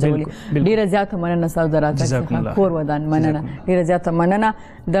باندې اچولي. ډېره زیاته مننه ستاسو د راتګ څخه، کور ودان مننه، ډېره زیاته مننه.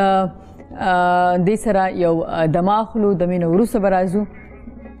 د دې سره یو دمه اخلو، دمې نه وروسته به راځو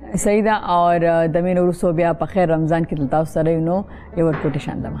صحیح ده، اور دمې نه وروسته بیا په خیر رمضان کې تاسو سره یو نو یو ورکوټې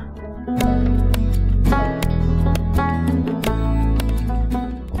شان دمه.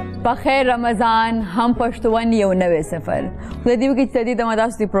 پخیر رمضان هم پښتون یو نوې سفر خو دې وکړي چې د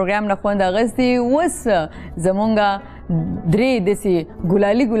مداسي پروګرام نه خوند اغستی وس زمونږه درې دسي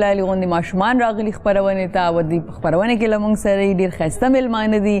ګلالي غوندي ماشومان راغلي خبرونه ته و دې خبرونه کې لمونږ سره ډیر خسته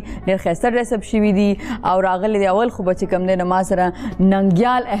ملمانه دي ډیر خسته رسب شوي دي او راغلي دی اول خو بچ کم دی ما سره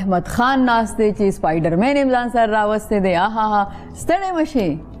ننګیال احمد خان ناشته چې سپایډرمن امزان سره راوسته دی آها ستړی مشي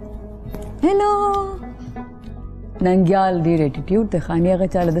هلو ننګیال ډیر اټیټیوډ د خاني هغه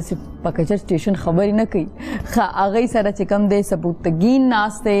چاله د پکچر سټیشن خبرې نه کوي خا هغه سره چې کم دی سبوتګین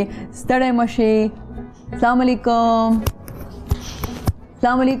ناشته ستړی مشي السلام علیکم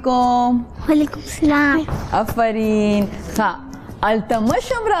وعلیکم السلام افرین خا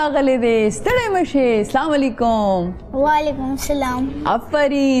التمشم راغلی دی ستړی مشي السلام علیکم وعلیکم السلام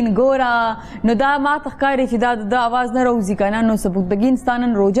افرین ګورا نو دا ما تخکاری چې دا आवाज نه راوځي کنه نو سبوتګین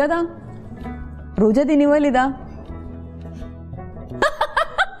ستانن روزه ده روزه دی نیولې ده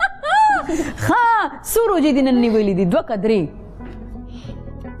ها څو روزې دي نن نیولې دي دوه که درې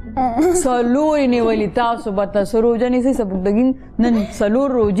څلور یې نیولې تاسو به تاسو روزه نیسئ سبکدګین نن څلور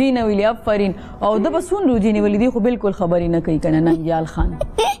روزې نیولې افرین او ده به څومره روزې نیولې دي خو بالکل خبرې نه کوي که نه ننګیال خان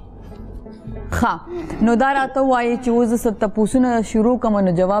ښه نو دا راته ووایې چې اوس زه تپوسونه شروع کوم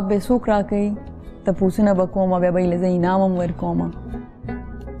نو جواب به څوک راکوي تپوسونه به کومه بیا به یې زه انعام هم ورکومه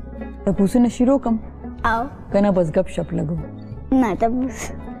تپوسونه شروع کوم او که نه بس ګپ شپ لګو نه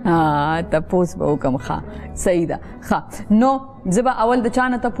تپوس تپوس به وکم ښه صحیح ده ښه نو زه به اول د چا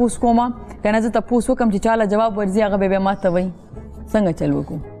نه تپوس کومه که نه زه تپوس وکم چې چاله جواب ورځي هغه به بیا ما ته وایي څنګه چل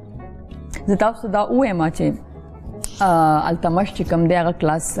وکړو زه تاسو دا ووایم چې التمش چې کوم دی هغه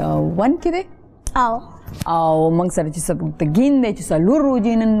کلاس 1 کې دی او موږ سره چې سبکدګین دی چې څلور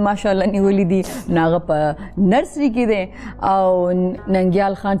روزې نن ماشاءالله نیولې دي نو هغه په نرسري کې دی او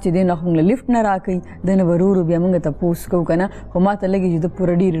ننګیال خان چې دی نو موږ له لیفټ نه راکوي د نه به ورو ورو بیا موږ تپوس کوو که نه خو ما ته لګي چې د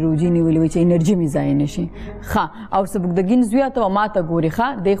پوره ډېرې روزې نیولې وي چې انرژي مې ضایع نه شي ښه او سبکدګین زویه ته ما ته ګوري ښه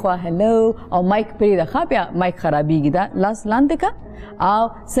دی خوا هلو او مایک پرېږده ښه بیا مایک خرابېږي دا لاس لاندې که او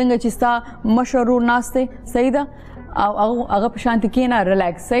څنګه چې ستا مشر ورور ناست دی صحیح ده او هغه په شانتې کښېنه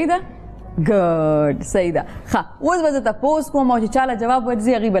ریلیکس صحیح ده ګډ صحیح ده ښه اوس به زه تپوس کوم او چې چاله جواب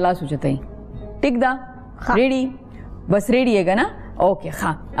ورځي هغې به لاس اوچتوي ټیک ده ریډي بس ریډي یې که نه اوکې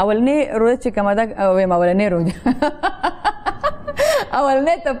ښه اولنۍ روزه چې کومه ده ویم اولنۍ روزه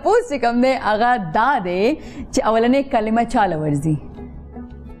اولنۍ تپوس چې کوم دی هغه دا دی چې اولنۍ کلمه چاله ورځي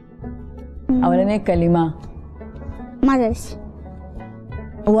اولنۍ کلمه ما درسي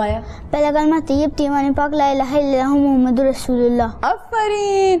وایا پہلا کلمہ طیب تھی ایمان پاک لا الہ الا اللہ محمد رسول اللہ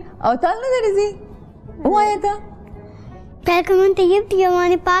افرین او تال نه درځي وایا ته پہلا کلمہ طیب تھی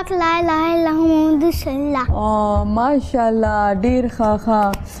ایمان پاک لا الہ الا اللہ محمد رسول اللہ ماشاءالله ډیر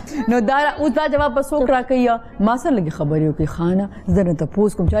ښه نو دا اوس دا جواب به څوک راکوي ما سره لږې خبرې وکړي خانه زه نه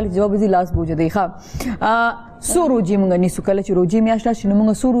تپوس کوم چا جواب ځي لاس بوجه دی ښه څو روزې موږ نیسو کله چې روزې میاشت راشي نو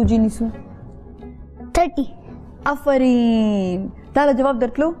موږ څو روزې نیسو 30 افرین تاله جواب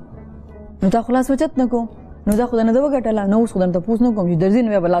درتلو نو تا خلاص وچت نه کو نو دا خو نه ده وګټله نو اوس خو درته تپوس نه کوم چې درځي نو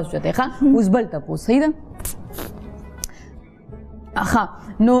بیا به لاس وچتی ښه اوس بل تپوس صحیح ده ښه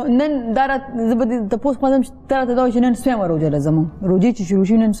نو نن دا زه به دې تپوس کوم چې ته راته دا وایي چې نن سویمه روژه ده زمونږ روژې چې شروع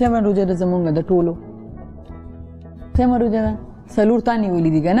شي نن سویمه روژه ده زمونږ د ټولو سویمه روژه ده څلور تا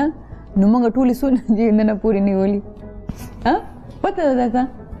نیولي دي که نه نو موږ ټولې څو ننه پورې نیولي پته ده درته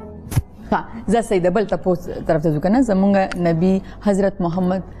زه صحیح ده بل تپوس طرف ته ځو که نه زمونږ نبي حضرت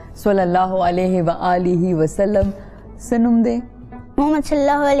محمد صلی الله علیه و آله وسلم څه نوم دی محمد صلی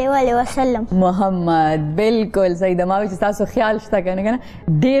الله علیه وسلم محمد بالکل صحیح ده ما وایي چې تاسو خیال شته که نه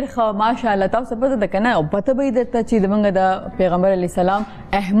ډېر ښه ماشاءالله تاسو پته ده که نه او پته به یې درته چې زمونږ د پیغمبر علیه السلام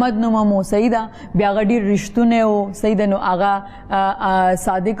احمد نوم هم و صحیح ده بیا هغه ډېر رښتونی و صحیح ده نو هغه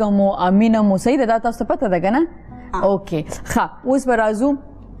صادق هم و امین هم و صحیح ده دا تاسو ته پته ده که نه اوکې ښه اوس به راځو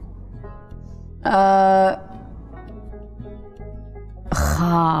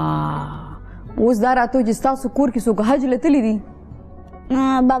اوس دا راته چې ستاسو کور کې څوک حج له تللی دي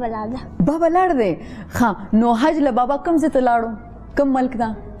بابا لاړ ده بابا لاړ دی ښه نو حج له بابا کوم ځای ته لاړو کوم ملک ته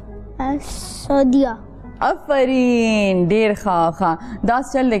سعودیه افرین ډېر ښه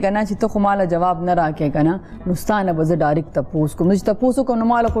داسې چل دی که نه چې ته خو ماله جواب نه راکې که نه نو ستا نه به زه ډایرکټ تپوس کوم نو چې تپوس وکړم نو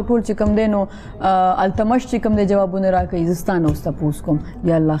ماله خو ټول چې کوم دی نو التمش چې کوم دی جوابونه راکوي زه ستا نه اوس تپوس کوم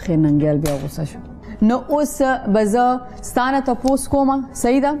یا الله خیر ننګیال بیا غوسه شو نو اوس به زه ستا نه تپوس کومه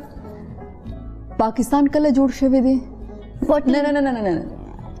صحیح ده پاکستان کله جوړ شوی دی نه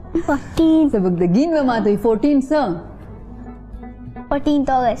سبکدګین به ماته 14 څه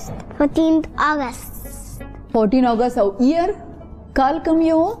 14 اگست 14 اگست او ایئر کال کم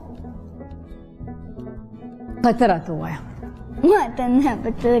یو خطر راته ووایه ما ته نه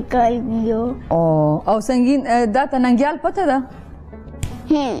پته کالیو او سنگین دا ته ننګیال پته ده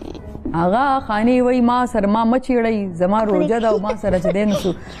هغه خاني وای ما سره ما مچیړی زما روزه ده او ما سره چې دی نو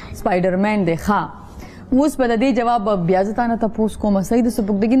سپایډرمین دی ښه اوس به د دې جواب بیا زه تانه تپوس کوم صحیح د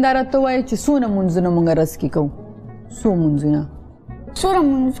سبکدګین دا راته ووایه چې څونه مونځونه مونږ رس کې کوو څو مونځونه سوره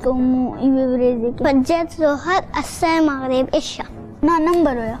مونږ کوو یوې ورځې کې فجر ظهر عصر مغرب عشاء نه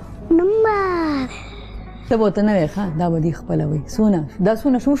نمبر وایه نمبر ته به ورته نه وایې ښه دا به دې خپله وایي څونه دا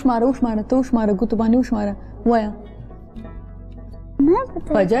څونه شو وشماره ته وشماره ګوتو باندې وشماره وایه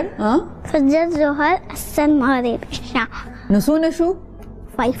فجر فجر ظهر عصر مغرب عشاء نو څونه شو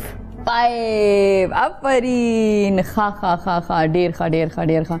 5 آفرین ښه ډېر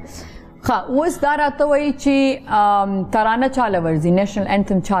ښه اوس دا راته وایي چې ترانه چاله ورځي نیشنل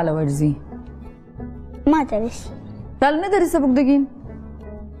انتم چاله ورځي ما ته رسي تاله نه درې سبکدګین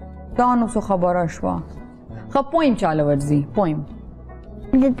دا نو څه خبره شوه ښه پویم چاله ورځي پویم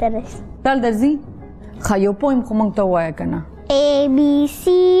دته رسي تاله درځي ښه یو پویم خو موږ ته ووایه که نه A B C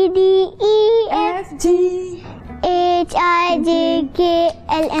D E F G H I J K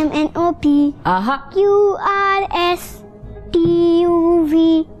L M N O P Q R S T U V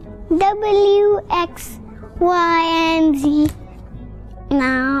W X Y and Z.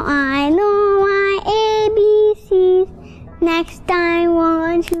 Now I know my ABCs. Next time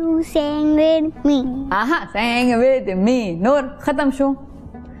won't you sing with me? sing with me. نور ختم شو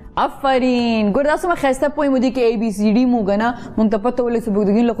افرین ګور دا څومره ښایسته پویم دی کې ABCD مو کنه مونږ ته پته ولګي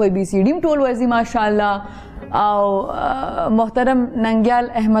سبکدګین له خو ABCD ټول ورځي ماشاءالله او محترم ننګیال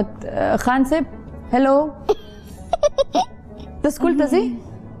احمد خان صاحب هلو ته سکول ته ځې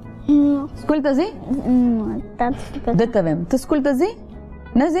سکول ته ځې دته ویم ته سکول ته ځې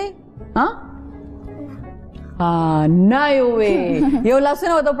نه ځې نه یوې یو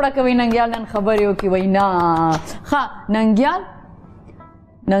لاسونه ورته پړه کوي ننګیال نن خبرې وکړي وایي نه ښه ننګیال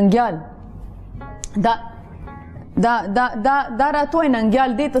دا راته وایي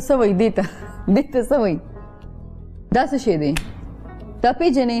ننګیال دې ته څه وایي دې ته څه وایي دا څه شی دی دا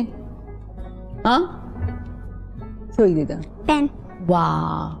پیژنې څه وایي دې ته پین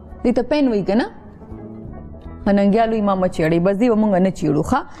واه دې ته پین وایي که نه ننګیال وایي ما مچېړی بس دې به مونږ نه چیړو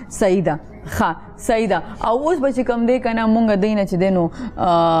ښه صحیح ده صحیح ده او اوس به چې کوم دی که نه مونږ دی نه چې دی نو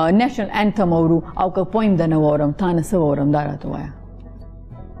نیشنل انتم اورو او که پویم د نه واورم تا نه څه واورم دا راته وایه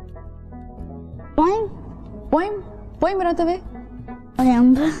پویم راته وایې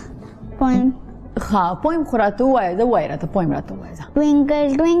پویم خو راته ووایه زه ووایه راته پویم راته ووایه Twinkle,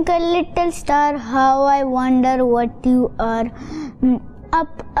 twinkle, little star, how I wonder what you are.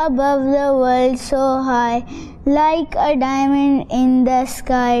 Up above the world so high, like a diamond in the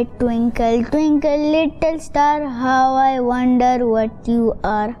sky. Twinkle, twinkle, little star, how I wonder what you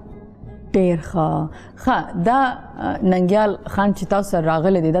are. ډېر ښه دا ننګیال خان چې تاسو سره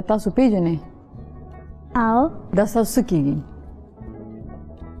راغلی دی دا تاسو پیژنئ او دا ستاسو څه کېږي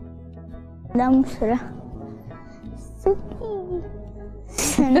دا موږ سره څه کېږي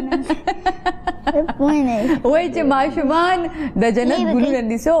وایي چې ماشومان د جنت ګلونه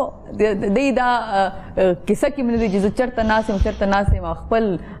نیسو دی دا کیسه کې مې نه دی چې زه چېرته ناست یم او خپل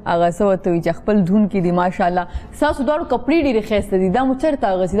هغه څه ورته وي چې خپل دھون کې دي ماشاءالله ستاسو دواړو کپړې ډېرې ښایسته دي دا مو چېرته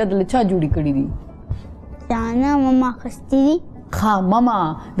اغوستي دا د چا جوړې کړي دي جانه ماما اخیستي دي ښه ماما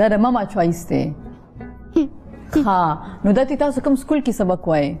دا د ماما چوایس دی ښه نو دا تاسو کوم سکول کې سبق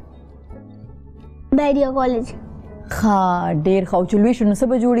وایې بیریا کالج ښه ډېر ښه او چې لوی شو نو څه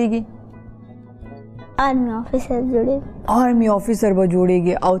به جوړېږي آرمی آفیسر جوړېږي آرمی آفیسر به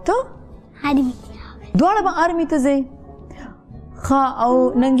جوړېږي او ته آرمی دواړه به آرمی ته ځې ښه او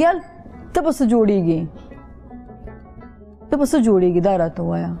ننګیال ته به څه جوړېږي دا راته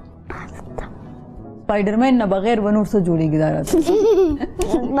ووایه سپایډرمین نه بغیر به نور څه جوړېږي دا راته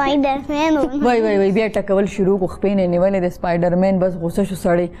سپایډرمین وای بیا ټکول شروع کو خپې نه نیولې د سپایډرمین بس غوسه شو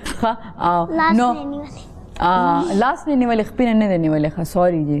سړی ښه نو لاس نه نیولې خپې نه دی نیولې ښه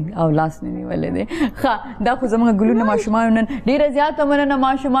سوري جی او لاس نه نیولې دی ښه دا خو زموږ ګلونه ماشومانو نن ډېره زیاته مننه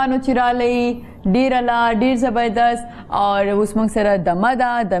ماشومانو چې رالی ډېر زبردست او اوس موږ سره دمه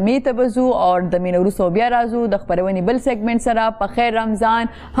ده دمې ته به ځو او دمې نه وروسته بیا راځو د خپرونې بل سیګمنټ سره په خیر رمضان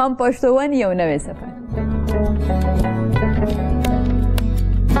هم پښتو ون یو نوی سفر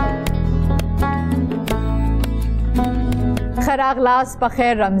ښه راغلاست په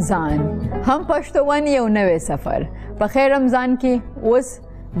خیر رمضان هم پښتو ون یو نوی سفر په خیر رمضان کې اوس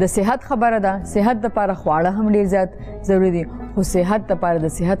د صحت خبره ده صحت دپاره خواړه هم ډېر زیات ضروري دي خو صحت دپاره د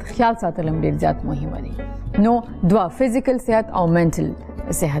صحت خیال ساتل هم ډېر زیات مهمه دي نو دوه فزیکل صحت او منټل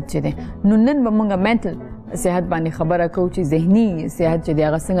صحت چې دی نو نن به موږ منټل صحت باندې خبره کوو چې ذهني صحت چې دی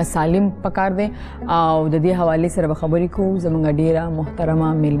هغه څنګه سالم پکار دی او د دې حوالې سره به خبرې کوو. زموږ ډیره محترمه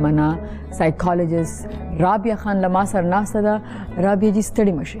میلمنه سایکالوجست رابعه خان له ما سره ناسته ده. رابعه جی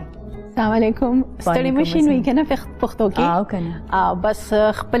ستړي مشئ. السلام علیکم. ستړي مشئ نو یې کنه پښتو کې او کنه بس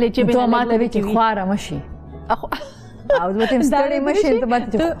خپل ژبه ته ماته وی چې خواره مشي او زه ته ستړي مشي ته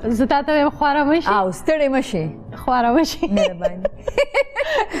ماته زه ته خواره مشي او ستړي مشي خواره مشي مهرباني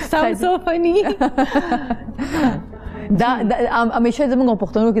سم سو فني دا همیشه زموږ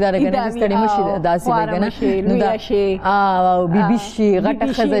پښتنو کې دا راګنه ستړي مشي داسې راګنه نو دا شي او بیبي شي غټه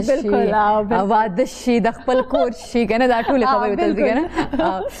خزه شي او واده شي د خپل کور شي کنه دا ټول خبرې وتل دي کنه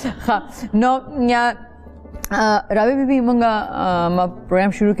ها نو راوی بیبي مونږه ما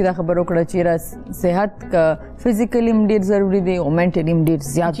پروګرام شروع کې دا خبر وکړه چې را صحت کا فزیکلی ډیر ضروری دی او منټلی ډیر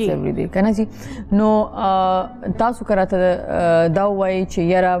زیات ضروری دی کنه جی. نو تاسو کراته دا وایي چې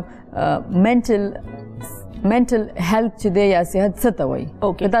یاره mental health چې دی یا صحت څه ته وایي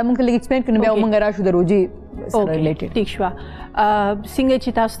دا مونږ لږ ایکسپلین کړو بیا مونږ راشو د روزي سره ریلیټډ. ٹھیک شو. څنګه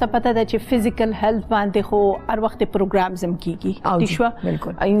چې تاسو ته پته ده چې فزیکل هیلث باندې خو هر وخت پروګرامز هم کیږي. ٹھیک شو.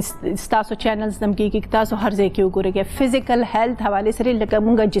 تاسو چینلز هم کیږي تاسو هر ځای کې وګورئ فزیکل هیلث حواله سره لکه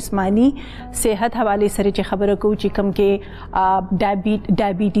مونږ جسمانی صحت حواله سره چې خبره کوو چې کم کې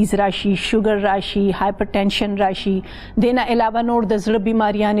ډایبیټیز راشي شوګر راشي هایپرټنشن راشي دینه علاوه نور د زړه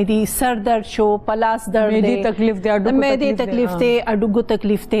بیماریاں دي سر درد شو پلاس درد معدې تکلیف دی اډوګو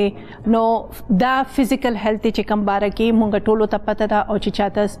تکلیف دی نو دا فزیکل هیلث چې کم باره کې مونږ ټول ته پته ده او چې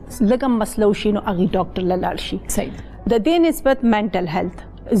چاته لګم مسلو شي نو اغي ډاکټر لاله شي. صحیح. د دې نسبت منټل هیلث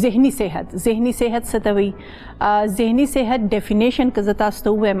ذهنی صحت ستوي ذهنی صحت ډیفینیشن که زتا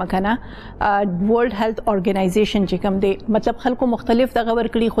ستو وې مکنه ورلد هیلث اورګنایزیشن چې کوم دی مطلب خلکو مختلف دغه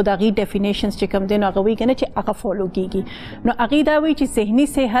ورکړي خدایي ډیفینیشنز چې کوم دی نو هغه وی کنه چې هغه فالو کیږي. نو هغه دا وی چې ذهنی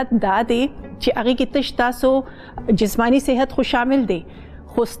صحت دا دی چې هغه کې تش تاسو جسمانی صحت خو شامل دی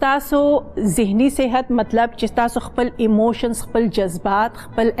خو تاسو ذهنی صحت مطلب چې تاسو خپل ایموشنز خپل جذبات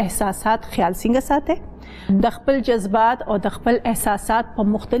خپل احساسات خیال څنګه ساتئ د خپل جذبات او د خپل احساسات په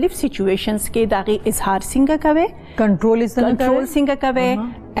مختلف سچويشنز کې داغي اظهار څنګه کوي کنټرول څنګه کوي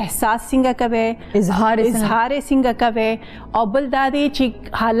احساس څنګه کوي اظهار څنګه کوي او بل دا دی چې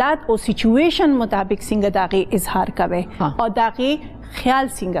حالات او سچويشن مطابق څنګه داغي اظهار کوي او داغي خیال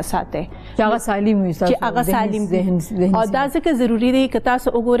څنګه ساتي چې هغه سالم وي چې هغه سالم ذهن او دا ځکه ضروری دی چې تاسو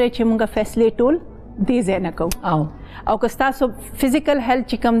وګورئ چې موږ فیصله ټول دې ځای نه کوو او که تاسو فزیکل هیلث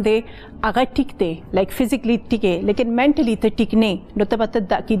چې کوم دی هغه ټیک دی لایک فزیکلی ټیک دی لیکن منټلی ته ټیک نه نو ته پته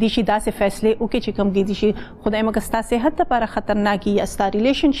کې دي شي داسې فیصله وکړي چې کوم کې دي شي خدای مګه ستاسو صحت لپاره خطرناک یا ستاسو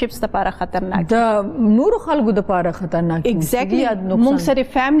ریلیشنشپس لپاره خطرناک د نور خلکو لپاره خطرناک ایگزیکټلی موږ سره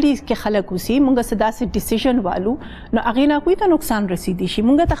فیملیز کې خلک وسی موږ سداسې ډیسیژن والو نو هغه نه کوئی ته نقصان رسیدي شي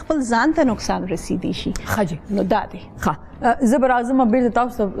موږ ته خپل ځان ته نقصان رسیدي شي خجه نو دا دی ښه زبر اعظم بیرته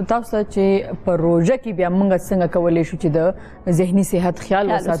تاسو چې په روزه کې بیا موږ څنګه کولای شو چې د ذهني صحت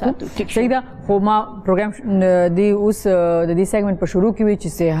خیال وساتو. صحیح ده خو ما پروګرام دی اوس د دې سیګمنټ په شروع کې وی چې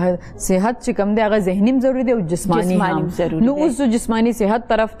صحت چې کم دی هغه ذهنی ضروری دی او جسمانی هم نو اوس جسمانی صحت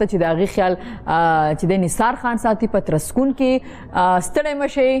طرف ته چې د هغه خیال چې د نثار خان ساتي په ترسکون کې ستړی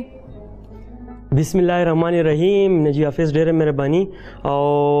مشي. بسم الله الرحمن الرحیم. نجیبا فیض ډیره مهرباني او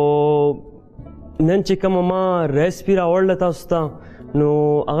نن چې کوم ما ریسپی راوړل تاسو ته نو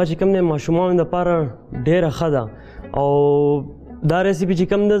هغه چې کوم نه ماشومان د پاره ډیره خدا او دا ریسپی چې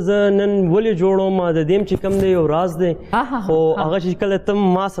کوم د نن ولې جوړوم د دیم چې کوم دی یو راز دی او هغه چې کله تم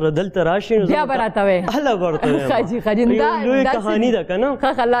ما سره دلته راشي نو بیا براته وي الله ورته خاجي خجنده لوی کہانی ده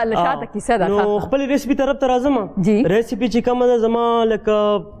کنه خلا لشاته کیسه ده نو خپل ریسپی طرف ته راځم ریسپی چې کوم ده زما لکه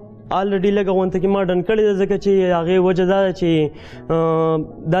الریډي لګه وانت کې ما ډن کړی ځکه چې هغه وجه دا چې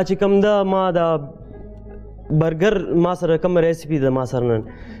دا چې کوم ده ما دا برګر ما سره کوم ریسپی ده ما سره نن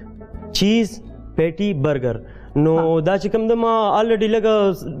چیز پیټي برګر نو دا چې کوم ده ما الریډي لګه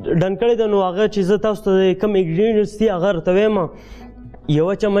ډن کړی ده نو هغه چې زه تاسو ته کوم انګریډینټس دي هغه ورته وایم یو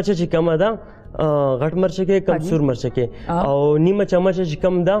چمچ چې کومه ده غټ مرچ کې کم سور مرچ کې او نیمه چمچ چې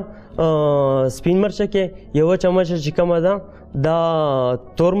کوم ده سپین مرچ کې یو چمچ چې کومه ده دا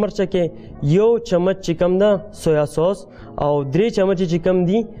تور مرچ کې یو چمچ چې کوم ده سویا سوس او 3 چمچ چې کوم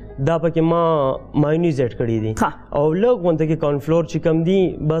دي دا پکې ما ماینیز اډ کړی دي او لږ وانت کې کارن فلور چې کوم دي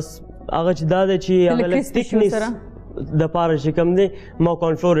بس هغه چې دا چې هغه تھکنس د پاره چې کوم دی ما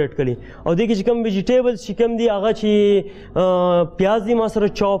کارن فلور اډ کړی او دغه چې کوم ویجیټیبلز چې کوم دي هغه چې پیاز دي ما سره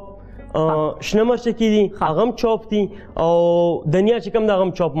چاپ شنه مرچ کې دي هغه هم چاپ دي او دنیا چې کوم دا هغه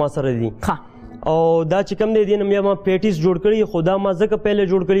هم چاپ ما سره دي او دا چې کوم دی دینه ما پیټیز جوړ کړی خدا ما ځکه پهله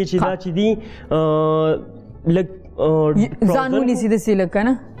جوړ کړی چې دا چې دی لګ ځان ونیسي داسې لکه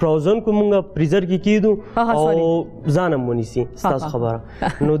نه پروزن کو مونږ فریزر کې کیدو او ځان هم ونیسي ستاسو خبره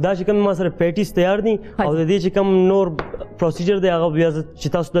نو دا چې کوم ما سره پیټیس تیار دي او د دې چې کوم نور پروسیجر دی هغه بیا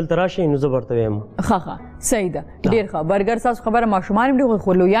چې تاسو دلته راشئ نو زه ورته وایم ښه صحیح ده ډېر ښه برګر ستاسو خبره ماشومان هم ډېر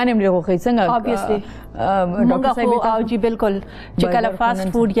خو لویان هم ډېر خوښوي څنګه obviously مونږ خو جی بالکل چې کله فاست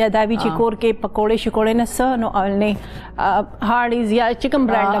فوډ یا دا وی چې کور کې پکوړې شکوړې نه څه نو اولنې هارډیز یا چکن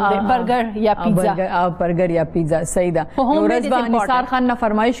برانډ دی برګر یا پیزا برګر یا پیزا صحیح ده نو ورځ به نثار خان نه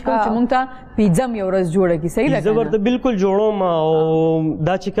فرمایش کوم چې مونږ ته پیزا مې ورځ جوړه کی صحیح ده زه ورته بالکل جوړوم او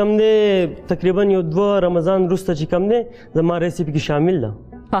دا چې کوم دی تقریبا یو 2 رمضان وروسته چې کوم دی زما ریسیپي کې شامل ده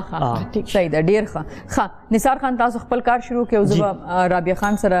صحیح ده ډیر ښه نثار خان تاسو خپل کار شروع کړئ او زه رابعه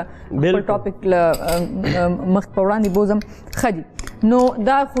خان سره خپل ټاپک مخ په وړاندې بوزم ښه دي نو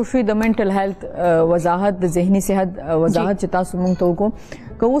دا خو شوی د منټل هیلث وضاحت د ذهني صحت وضاحت چې تاسو مونږ ته وکړو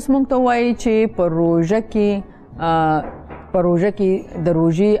که اوس مونږ ته وایي چې په روژه کې د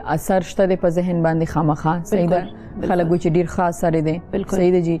روژې اثر شته دی په ذهن باندې خامخا صحیح ده خلک وایي چې ډېر ښه اثر دی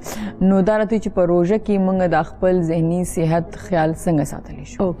صحیح ده جی نو دا راته چې په روژه کې موږ د خپل ذهني صحت خیال څنګه ساتلی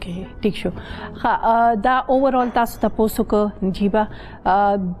شو اوکې ټیک شو ښه دا اوورال تاسو تپوس وکړه نجیبه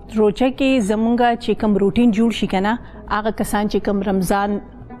روژه کې زموږ چې کوم روټین جوړ شي که نه هغه کسان چې کوم رمضان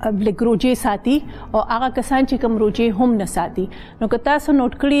لږ روژې ساتي او هغه کسان چې کوم روژې هم نه ساتي نو که تاسو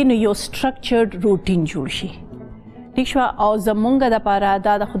نوٹ کړي نو یو سټرکچرډ روټین جوړ شي ټیک شو او زمونږ دپاره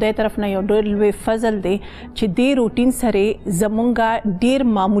دا د خدای طرف نه یو ډېر لوی فضل دی چې دې روټین سره زمونږ ډېر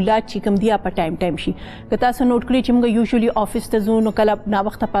معمولات چې کوم دي په ټایم شي که تاسو نوٹ کړئ چې موږ یوزولي آفس ته ځو نو کله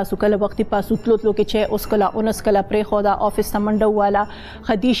ناوخته پاسو کله وختي پاسو تلو کې چې اوس کله 19 کله پرېښوده آفس ته منډه وواله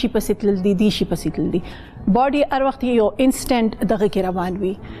ښه دې شي پسې تلل دي دې شي پسې تلل دي باډي هر وخت یو انسټنټ دغه کې روان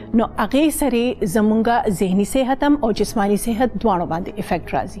وي نو هغې سره زمونږ ذهني صحت هم او جسماني صحت دواړو باندې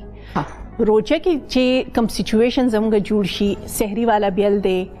افیکټ راځي روژه کې چې کوم سچویشن زموږ جوړ شي سحري والا بیل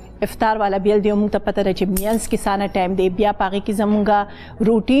دی افطار والا بیل دی موږ ته پته ده چې مینس کې سانه ټایم دی بیا پاغې کې زموږ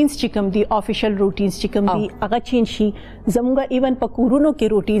روټینز چې کوم دي آفیشل روټینز چې کوم دي هغه چینج شي زموږ ایون په کورونو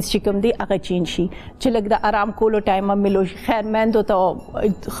کې روټینز چې کوم دي هغه چینج شي چې لږ د آرام کولو ټایم هم ملو شي خیر میندو ته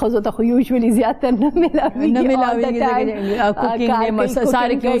ښځو ته خو یوزولي زیاتر نه ملاویږي کوکینګ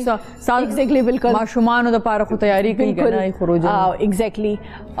سارے کې ایگزیکټلی بالکل ماشومانو دپاره خو تیاری کوي که نه خروجه ایگزیکټلی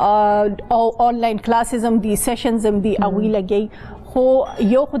او آنلاین کلاسز هم دي سیشنز هم دي هغوی لګي خو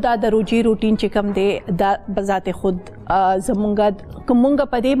یو خدا د روجي روټین چې کوم دی دا بذات خود زمونږ کومونږ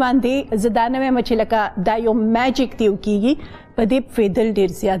په دې باندې زه دا نه وایم چې لکه دا یو میجیک دی کیږي په دې فیدل ډېر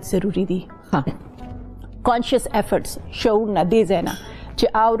زیات ضروری دي کانشیس ایفرټس شعور نه دی ځای نه چې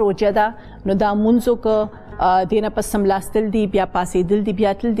او روجه ده نو دا مونځو که دینه پس سملاستل دي بیا پاسېدل دي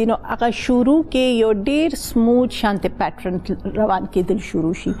بیا تل دي نو هغه شروع کې یو ډېر سموث شانت پیټرن روان کېدل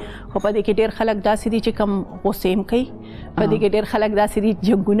شروع شي خو په دې کې ډېر خلک داسې دي چې کم غوسې هم کوي په دې کې ډېر خلک داسې دي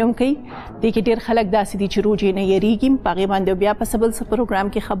جنګونه هم کوي دې کې ډېر خلک داسې دي چې روژې نه یریږي په هغې باندې بیا په سبل څه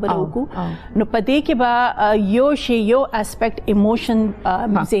پروګرام کې خبرې وکړو نو په دې کې به یو شی یو اسپیکټ ایموشن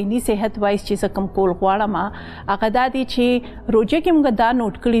ذهني صحت وایز چې زه کوم کول غواړم هغه دا دی چې روژې کې موږ دا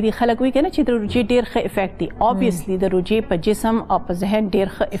نوٹ کړي دي خلک وایي که نه چې د روژې ډېر ښه افیکټ دی obviously د روژې په جسم او په ذهن ډېر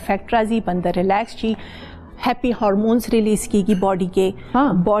ښه افیکټ راځي بنده ریلیکس شي هیپی هارمونز ریلیز کیږي باډي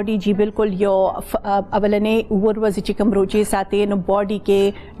کې باډي جی بالکل یو اولنې ورځ چې کوم روژې ساتي نو باډي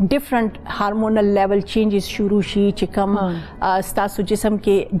کې ډیفرنٹ هارمونل لیول چینجز شروع شي چې کوم ستاسو جسم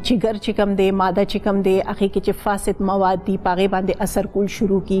کې جگر چې کوم دی ماده چې کوم دی هغې کې چې فاسد مواد دي په هغې باندې اثر کول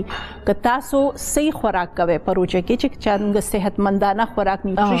شروع کی که تاسو صحیح خوراک کوئ په روژه کې چې څنګه صحتمندانه خوراک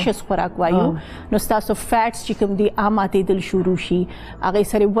نیوټریشس خوراک وایو نو ستاسو فیټس چې کوم دي ماتېدل شروع شي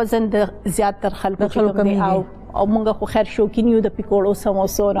هغې سره وزن د زیاتر خلکو چې کوم دی او موږ خو خیر شوقین یو د پکوړو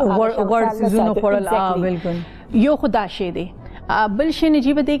سموسو غوړ څیزونو خوړل بالکل یو خدا شی دی بل شی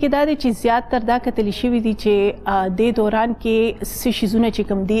نجیبه دی کې دا دی چې زیاتر دا کتلی شوي دي چې د دوران کې څه شیزونه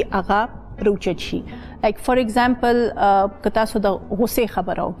چې کوم دي هغه روچت شي لایک فار ایگزامپل که تاسو د غصې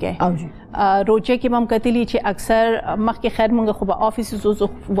خبره وکړئ روژه کې به هم کتلي چې اکثر مخکې خیر موږ خو به آفیس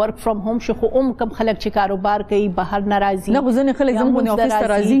ورک فرام ہوم شو خو کم خلک چې کاروبار کوي بهر نه راځي نه خو ځینې خلک زموږ آفیس ته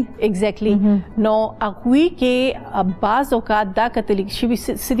راځي ایگزیکټلی نو هغوی کې بعض اوقات دا کتلي شوي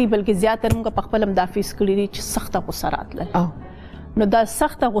څه دي بلکې زیاتر موږ په خپل هم دا فیس کړي دي چې سخته غصه راتلل نو دا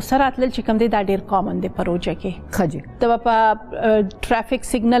سخته غصه راتلل چې کوم دی دا ډېر کامن دی په روژه کې ښه جي ته به په ټرافیک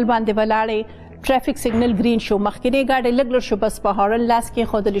سیګنل باندې ولاړې ټرافیک سیګنل ګرین شو مخکینی ګاډی لږ لږ شو بس په هارن لاس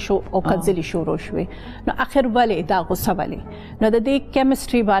کې ښودلی شو او کځلې شروع شوې نو اخر ولې دا غصه ولې نو د دې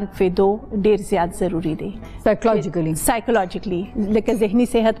کیمستري باندې فیدو ډېر زیات ضروری دی سایکولوجیکلی لکه ذهني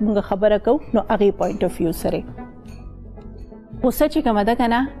صحت موږ خبره کوو نو هغې پوینټ اف ویو سره غوسه چې کومه ده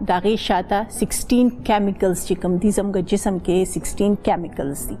کنه د هغې شاته 16 کیمیکلز چې کوم دي زموږ جسم کې 16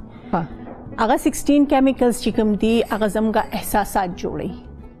 کیمیکلز دي هغه 16 کیمیکلز چې کوم دي هغه زموږ احساسات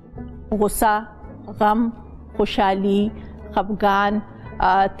جوړوي غوسه غم خوشحالي خفګان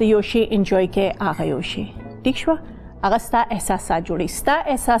ته یو شی انجوای کې هغه یو شی ٹھیک شوه هغه ستا احساسات جوړي ستا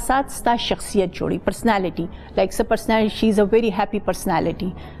احساسات ستا شخصیت جوړي پرسنالټي لایک سا پرسنالټي شي از ا ویری هپی پرسنالټي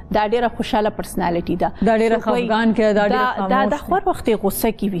دا ډیره خوشاله پرسنالټي ده دا ډیره خفګان کې دا ډیره خاموش دا خور وخت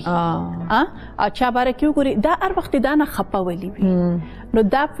غوسه کی وي اچھا بار کیو ګوري دا هر وخت دا نه خپولي وي نو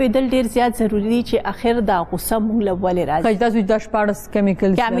دا فیدل ډیر زیات ضروری دی چې اخر دا غوسه مونږ له ولې راځي کله تاسو د شپارس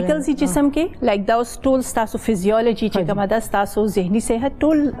کیمیکلز جسم کې لایک دا ټول تاسو فزیولوژي چې کومه ده تاسو ذهني صحت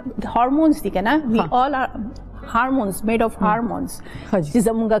ټول هورمونز دي کنه وی آل ار هورمونز میډ اف هورمونز چې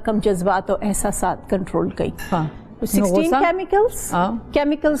زموږ کم جذبات او احساسات کنټرول کوي 16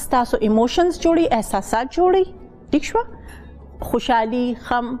 کیمیکلز تاسو ایموشنز جوړي احساسات جوړي ٹھیک شو خوشحالي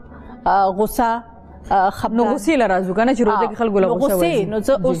غم غوسه نو غوسه لرازو کنه چې روزه کې خلکو له غوسه وځي نو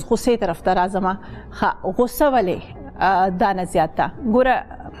زه اوس غوسه طرف ته راځم غوسه ولې دا نه زیاته ګوره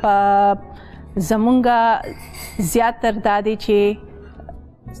زمونږ زیاتر دا دی چې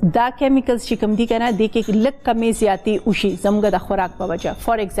دا کیمیکلز چې کوم دي کنه د کې لږ کمې زیاتې وشي زموږ د خوراک په وجه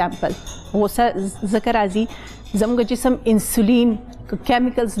فار ایگزامپل غوسه ذکر راځي زموږ جسم انسولین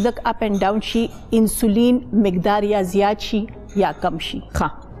کیمیکلز لږ اپ اینڈ ډاون شي انسولین مقدار یا زیات شي یا کم شي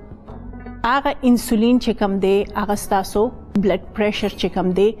هغه انسولین چې کوم دی هغه ستاسو بلډ پریشر چې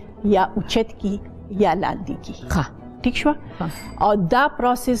کوم دی یا اوچت کی یا لاندې کی ٹھیک شو او دا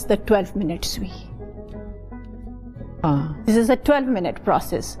پروسس د 12 منټس وی This is a 12-minute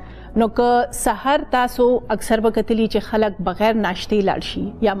process. نو که سحر تاسو اکثر وکتلی چې خلک بغیر ناشتې لاړ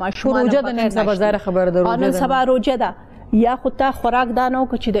شي یا ماشومان روزه د نن سبا ظاهر خبر ده نن سبا روزه ده یا خو ته خوراک دانو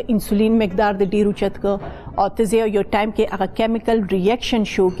چې د انسولین مقدار د ډیر اوچت کو او ته یو ټایم کې هغه کیمیکل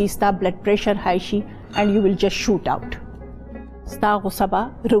ریاکشن شو کی ستا بلډ پریشر های شي and you will just shoot out ستا غصبا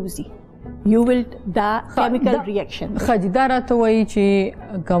روزي you will دا chemical reaction خجدا راته وایي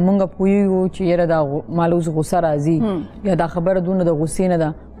چې کومه پویو چې یره دا مالوز غوسه راځي یا دا خبره دونه د غوسې نه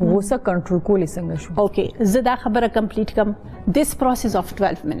ده غوسه کنټرول کولی څنګه شو اوکې زه دا خبره کمپلیټ کم this process of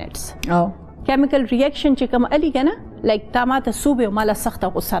 12 minutes chemical reaction چې کوم الی کنه لایک تا ماته صوبه مالا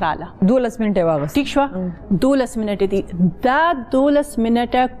سخته غوسه رااله 12 منټه واغس ٹھیک شو 12 منټه دي دا 12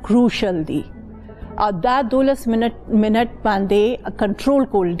 منټه کروشل دي او دا 12 منټ باندې کنټرول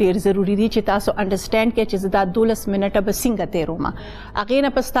کول ډیر ضروری دي چې تاسو انډرسټینډ کړئ چې دا 12 منټه به څنګه تیروما اغه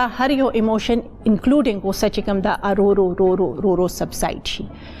نه پستا هر یو ایموشن انکلوډینګ غوسه چې کوم دا رو سبساید شي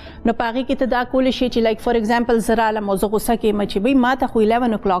نو پاغي کې ته دا کول شي چې لایک فار ایگزامپل زرا له موضوع غوسه کې مچ به ما ته خو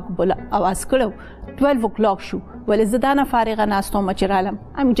 11 o'clock بوله اواز کړو 12 o'clock شو ولې زدانه فارغه ناستو مچ رالم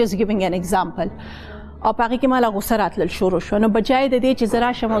I'm just giving an example او پاغي کې مالا غوسه راتل شروع شو نو بجای د دې چې زرا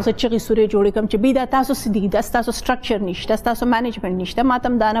شموزه چغي سورې جوړې کم چې بيدا تاسو سدي د تاسو سټرکچر نشته تاسو مانجمنت نشته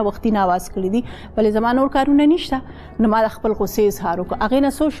ماتم دانه وختي نه आवाज کړی دي ولې زمانه ور کارونه نشته نو ما خپل غوسه اظهار وکړ اغه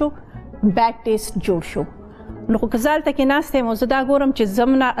نه سو شو بیک ټیسټ جوړ شو نو خو کزال ته کې ناشته مو زدا ګورم چې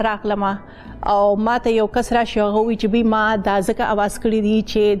زمنا راغلمه او ماته یو کس را شوغوي چې به ما دا ځکه आवाज کړی دي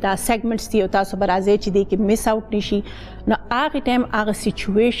چې دا سیگمنټس دی او تاسو برازه چې دی کې مس اوټ نشي نو هغه ټایم هغه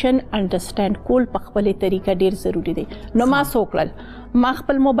سچويشن انډرسټاند کول په خپل طریقه ډیر ضروری دی نو ما سوکل ما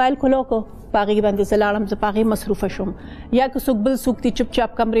خپل موبایل کولو کو پاغي باندې زلالم ز پاغي مصروف شوم یا که څوک بل څوک تی چپ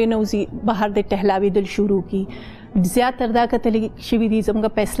چاپ کمرې نه وزي بهر د ټهلاوي دل شروع کی زیاتره دا کتل شوی دي زموږ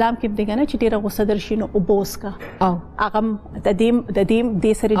په اسلام کې دغه نه چې ډیره غوسه درشینو او بوس کا او هغه د دیم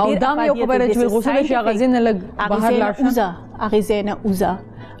د سری ډیر او دا یو خبره چې غوسه شي هغه زین لګ بهر لاړ شو هغه زینه اوزا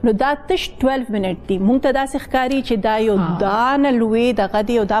نو دا تش 12 منټ دی مونږ ته دا ښکاری چې دا یو دان لوی دغه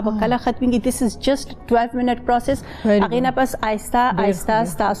دی او دا به کله ختميږي this is just 12 minute process هغه نه پس آهسته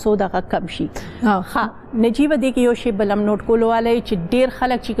تاسو دغه کم شي ها نجیب دی کې یو شی بلم نوٹ کولواله چې ډیر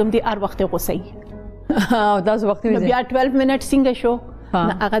خلک چې کوم دي هر وخت غوسه او تاسو وخت وی بیا 12 منټ څنګه شو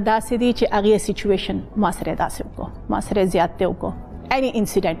هغه داسې دی چې هغه سچويشن ما سره داسې وکړو ما سره زیاتته وکړو any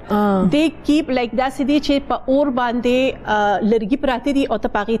incident they keep like دا سدي چې په اور باندې لرګي پراته دي او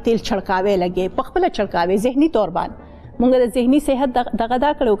ته پاغي تیل چھړکاوي لګي په خپل چھړکاوي ذهني تور باندې مونږ د ذهني صحت دغه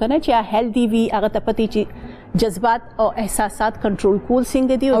دا کړو کنه چې هیلدي وي هغه ته پتی چې جذبات او احساسات کنټرول کول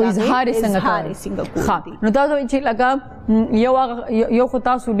څنګه دي او اظهار څنګه کول نو دا چې لګا یو خو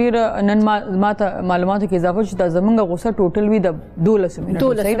تاسو ډیر نن ماته معلوماتو کې اضافه شو د زمونږ غوسه ټوټل وي د 12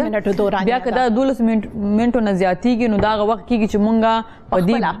 منټو دوران بیا کدا 12 منټو نه زیاتیږي نو دا وخت کېږي چې مونږه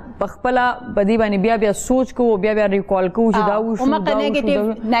په خپل بدی باندې بیا سوچ کوو بیا ریکال کوو چې دا وشو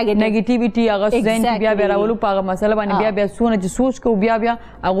نیگیټیویټي هغه ځین بیا راولو په هغه مسله باندې بیا سونه چې سوچ کوو بیا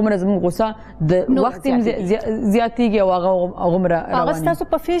هغه زموږ غوسه د وخت زیاتیږي او هغه غمره هغه ستاسو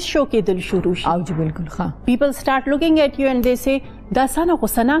په فیس شو کېدل شروع شي. او جی بالکل ښه. people start looking at you and they say دا سانه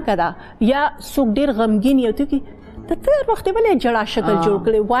غوسه نه کړه یا څوک ډېر غمګین یو ته کې د تیر وخت بلې جړا شکل جوړ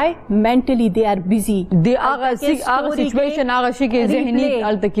کړي. why mentally they are busy. دی هغه سچويشن هغه شي کې ذهني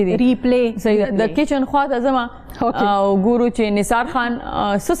الته کې دی ریپلی صحیح. د کچن خوا ته زما او ګورو چې نثار خان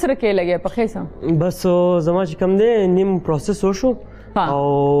سسره کې لګي په خېسم بس زما چې کم دی نیم پروسس وشو او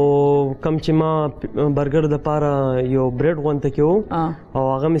کم چې ما برګر د پاره یو بریډ غونته کې او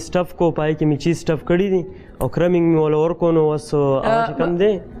هغه می سټف کو پای کې می چیز سټف کړی دي او کرمینګ می ول ور کو نو وس هغه چې کم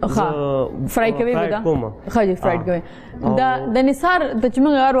دی فرای کوي دا ښه جی فرای کوي د نثار د چې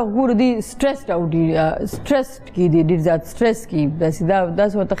موږ هر وخت ګورو دي سټریسډ او دي سټریس کې دي ډیر زیات سټریس کې دا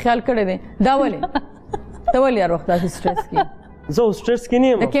څه ته خیال کړی دی دا ولې ته ولې هر وخت تاسو سټریس کې زه سټریس کې نه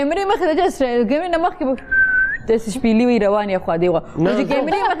یم د کیمرې مخې ته سټریس کیمرې نه مخکې د شپېلې وي روانې خوا دی چې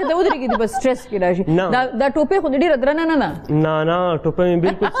کیمرې مخې ته ودرېږي د بس سټریس کې راشي دا ټوپۍ خو د ډېره درنه نه ټوپۍ مې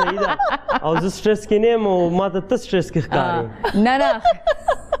بالکل صحیح ده او زه سټریس کې نه یم او ما ته سټریس کې ښکاري نه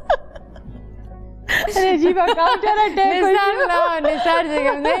نجیبه کاونټر اٹیک نثار چې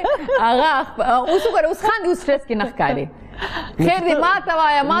کوم دی هغه اوس خاندي اوس سټریس کې نه ښکاري. خیر دی ما ته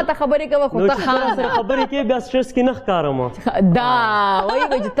وایه ما ته خبرې کوه خو ته سره خبرې کې بیا سټریس کې نه ښکارم دا وایي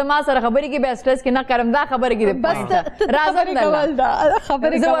چې ته ما سره خبرې کې بیا سټریس کې نه ښکارم دا خبرې کې بس راځه کول دا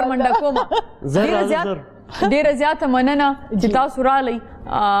خبرې زه ورمنډه کوم. ډېره زیاته مننه چې تاسو راغلی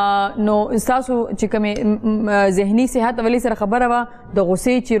نو ستاسو چې کومې ذهني صحت ولې سره خبره وه د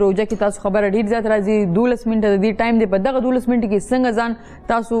غصې چې روژه کې تاسو خبره ډېر زیات راځي 12 منټه د دې ټایم دی په دغه 12 منټه کې څنګه ځان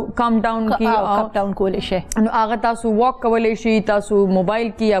تاسو کام ډاون کولی شئ نو هغه تاسو واک کولی شئ تاسو موبایل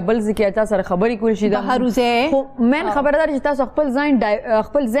کې یا بل ځای کې چا سره خبرې کولی شئ هر ځای خو مین خبره ده چې تاسو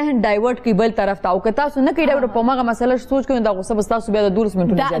خپل ذهن ډایورټ کړئ بل طرف ته او که تاسو نه کوئ ډایورټ په هماغه مسله سوچ کوئ دا غصه بس تاسو بیا د 12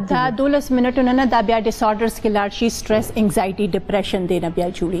 منټونو دا 12 منټونه نه دا بیا ډیسارډرز کې لاړ شي سټریس انگزایټي ډپریشن دی نه بیا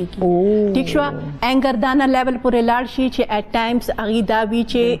جوړیږي. ټیک شو انګر دا نه لیول پورې لاړ شي چې اټ ټایمز هغې دا وي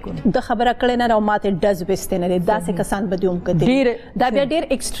چې د خبره کړې نه او ماته ډز ویستې نه دی داسې کسان به دې هم کتي دا بیا ډېر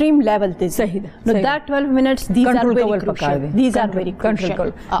ایکسټریم لیول ته صحیح ده نو دا 12 منټس دیز آر ویری کروشل.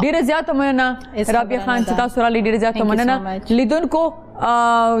 ډېره زیاته مننه رابعه خان چې تاسو راغلي ډېره زیاته مننه لیدونکو.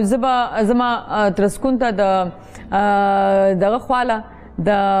 زما ترسکون ته د دغه خواله د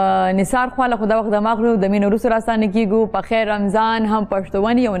نثار خواله خو دا وخت د مغرب د مینې وروسته راستانه کیږو. په خیر رمضان هم پښتو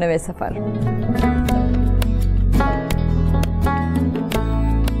ون یو نوی سفر.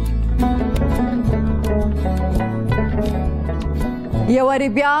 یو وارې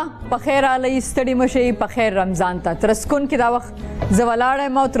بیا په خیر راغلی ستړي مه شئ په خیر رمضان ته. ترسکون کې دا وخت زه ولاړه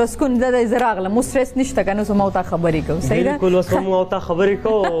یم او ترسکون زه راغلم اوس سټریس نشته که نه اوس ما ورته خبرې کوو صحیح ده بالکل اوس ما ورته خبرې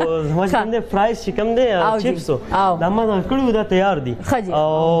کوو. زما چې کوم دی فرایز چې کوم دی چپسو دا ما دا کړي دا تیار دي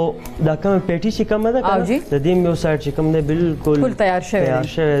او دا کومه پیټي چې کومه ده د دې مې یو سایډ چې کوم دی بالکل تیار شوی دی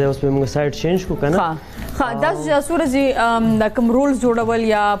اوس به موږ سایډ چینج کړو که نه. ښه دا څو ورځې دا کوم رولز جوړول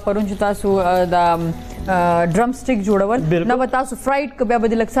یا پرون چې تاسو د ډرم سټیک جوړول نه به تاسو فرایډ که بیا به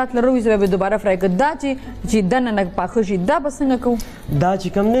د لږ ساعت لرو وي بیا به دوباره فرای کړو دا چې دننه پاخه شي دا به څنګه کوو دا چې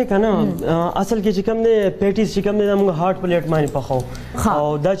کوم دی که نه اصل کې چې کوم دی پیټیز چې کوم دی دا موږ هاټ پلیټ باندې پخوو او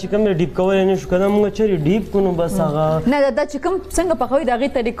دا چې کوم دی ډیپ کولی نه شو که دا موږ چېرې ډیپ کړو نو بس هغه نه دا چې کوم څنګه پخوي د هغې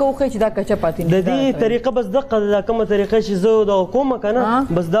طریقه وښیي چې دا کچه پاتې نه د دې طریقه بس دقه ده دا کومه طریقه چې زه دا کومه که نه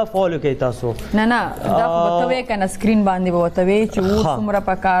بس دا فالو کوئ تاسو نه دا خو به ته وایې که نه سکرین باندې به ورته وایې چې اور څومره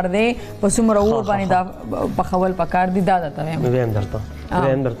پکار دی په څومره اور باندې دا پخول پکار دي دا درته ویم درته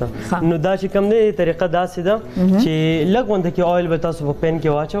نو دا چې کوم دی طریقه داسې ده چې لږ غونډه کې آیل به تاسو په پین کې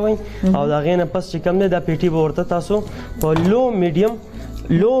واچوئ او د هغې نه پس چې کوم دی دا پیټي به ورته تاسو په لو میډیم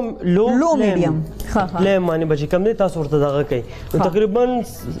فلیم باندې به چې کوم دی تاسو ورته دغه کوئ نو تقریبا 6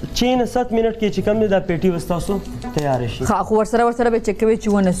 نه 7 منټ کې چې کوم دی دا پیټي بس تاسو تیاره شي. خو ورسره به چک کوئ چې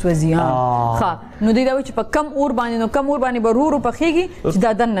ونه سوځي ښه نو دوی دا وایي چې په کم اور باندې نو کم اور باندې به ورو ورو پخېږي چې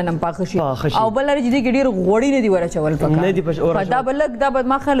دا دننه نه پاخه شي او بل لري چې دې کې ډېر غوړي نه دي ور اچول دا به لږ دا به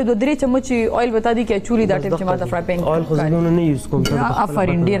ما خیال د 3 چمچې آیل به تا دي کې اچولي دا ټیم چې ما ته فرای پین آیل خو زه نه یوز کوم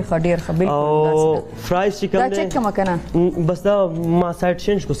آفرین ډېر ښه بالکل او فرایز چې کوم دی دا چک کومه که نه بس دا ما سایډ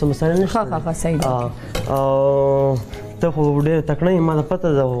چینج کو څه مسله نشته ښه صحیح ده او ته خو ډېره تکړه یې ما ته پته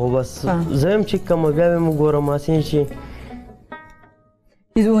ده خو بس زه هم چې کوم بیا به مو ګورم ماسین چې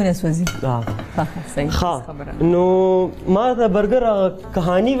ونه سوځي ښه نو ما ته برګر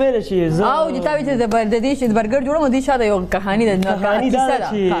کهاني ویله چې زه او چې تا وایي چې د دې چې برګر جوړم دې شاته یو کهاني ده کهاني دا ده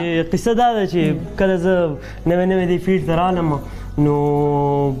چې قصه دا ده چې کله زه نوی دې فیډ ته رالم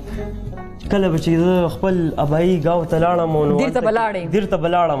نو کله به چې زه خپل ابایي ګاو ته لاړم نو دیر ته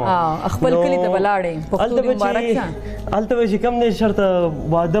بلاړم خپل کلي ته بلاړې پښتو دې مبارک شه هلته به چې کوم دی چېرته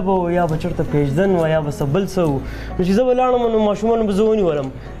واده به یا به چېرته پیژدن و یا به څه بل څه و نو چې زه به لاړم نو ماشومانو به زه ونیولم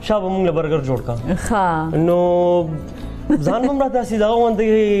شا به مونږ له برګر جوړ کړه نو ځان به م راته هسې دغه غوندې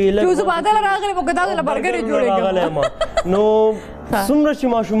چې اوس به عدله راغلی به که تاسو له برګر یې جوړېږم نو څومره چې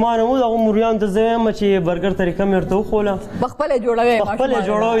ماشومان وو دغه موریانو ته زه یم چې برګر طریقه مې ورته وښوله پخپله جوړوئ پخپله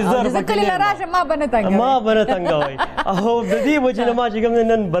جوړوئ زه کلي له راشم ما به نه تنګوئ او د دې وجې نه ما چې کوم دی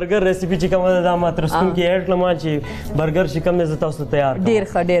نن برګر ریسیپي چې کومه ده دا ما تر سپون کې اډ کړم چې برګر چې کوم دی زه تاسو ته تیار کړم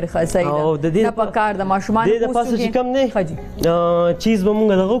ډېر ښه صحیح ده نه پکار د ماشومانو دې دپاسه چې کوم دی چیز به مونږ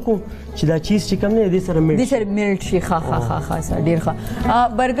دغه کړو چې دا چیز چې کوم دی دې سره میلټ شي ښه ډېر ښه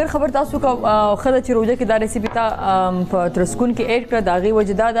برګر خبر تاسو ښه ده چې روژه کې دا ریسیپي تا په ترسکون کې اډ کړه د هغې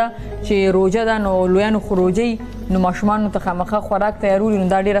وجه دا ده چې روژه ده نو لویانو خو روژه نو ماشومانو ته خامخا خوراک تیارولي نو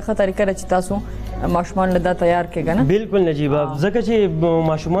دا ډېره ښه طریقه ده چې تاسو ماشومان له دا تیار کړئ که نه بلکل نجیبه ځکه چې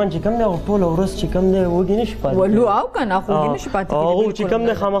ماشومان چې کوم دی ټوله ورځ چې کوم دی وږي نشي پاتې ولو او که نه خو وږي نشي پاتې هغو چې کوم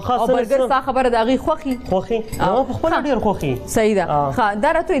دی خامخا او برګر ستا خبره د هغې خوښي زما په خپله ډېر خوښي صحیح ده ښه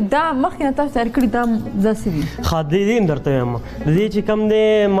دا راته دا مخکې نه تاسو تیار کړي دا څه دي ښه د دې هم درته وایم د دې چې کوم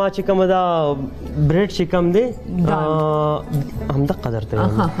دی ما چې کومه دا بریډ چې کوم دی همدقه درته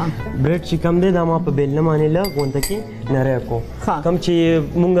وایم بریډ چې کوم دی دا ما په بیلنه باندې لږ غونډه کې نری کړو کوم چې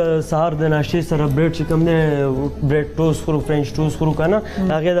مونږ سهار د ناشتې سره بریډ چې کوم دی بریډ ټوسټ خورو فرنچ ټوسټ خورو که نه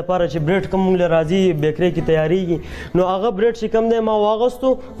هغې دپاره چې بریډ کوم مونږ له راځي بیکرۍ کې تیارېږي نو هغه بریډ چې کوم دی ما واغستو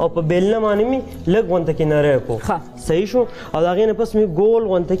او په بیلنه باندې مې لږ غونته کې نری کړو صحیح شو او د هغې نه پس مې ګول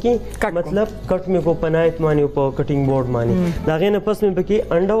غونته کې مطلب کټ مې کړو په نایف باندې په کټینګ بورډ باندې د هغې نه پس مې پکې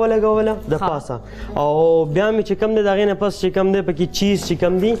انډه ولګوله د پاسه او بیا مې چې کوم دی د هغې نه پس چې کوم دی پکې چیز چې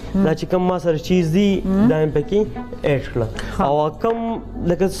کوم دی دا چې کوم ما سره چیز دی دا مې پکې اډ کړه او کم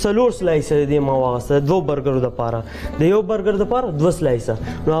لکه څلور سلایسه د دې ما واغسته د 2 برګرو دپاره د یو برګر دپاره 2 سلایسه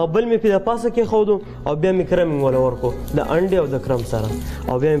نو هغه بل مې پې د پاسه کېښودو او بیا مې کرمینګ وله ورکړو د انډې او د کرم سره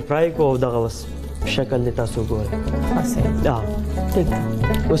او بیا مې فرای کړو او دغه بس شکل دی تاسو ګورئ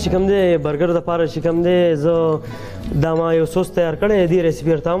اوس چې کوم دی برګر دپاره چې کوم دی زه دا ما یو سوس تیار کړی دې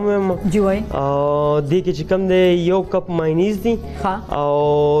ریسیپي ورته هم وایم او دې کې چې کوم دی 1 کپ ماینیز دی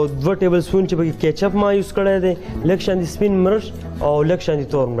او 2 ټیبل سپون چې پکې کیچپ ما یوز کړی دی لږ شاندې سپین مرچ او لږ شاندې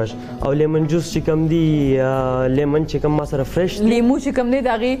تور مرچ او لیمن جوس چې کوم دی لیمن چې کوم ما سره فرش دی لیمو چې کوم دی د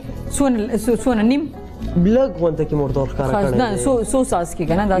هغې څونه نیم لږ غونته کې مې ورته ورښکاره کړی نه څو څاڅکي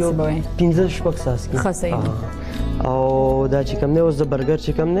که نه داسې به وایي 15-16 څاڅکي ښه صحیح او دا چې کوم دی اوس د برګر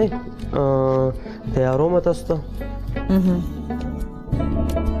چې کوم دی تیارومه تاسو ته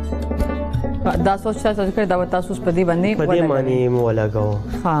دا سوچ تاسو کړی دا به تاسو اوس په دې باندې په دې باندې مې ولګوو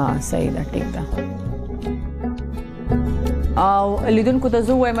ښه صحیح ده ټیک ده او لیدونکو ته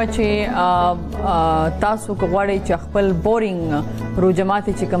زه وایم چې تاسو که غواړئ چې خپل بورینګ روژه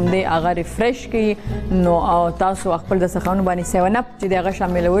ماتې چې کوم دی هغه ریفریش کړي نو تاسو خپل د سخانو باندې 7 اپ چې دی هغه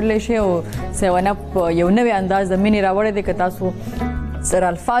شاملولی شئ او 7 اپ یو نوی انداز د مینې راوړی دی که تاسو سره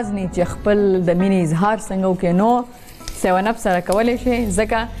الفاظ نه چې خپل د مینې اظهار څنګه وکړئ نو 7 اپ سره کولی شئ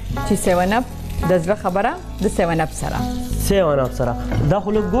ځکه چې 7 اپ د زړه خبره د 7 اپ سره دا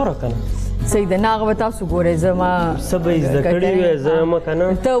خو لږ ګوره که نه صحیح ده نه هغه به تاسو ګورئ زما څه به یې زده کړي وی زه یم که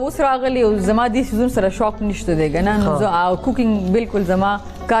نه ته اوس راغلی او زما دې څیزونو سره شوق نشته دی که نه نو زه کوکینګ بالکل زما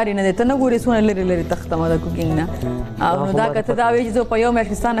کار یې نه دی ته نه ګورې څونه لرې تختمه د کوکینګ نه او نو دا که ته دا وایې چې زه په یو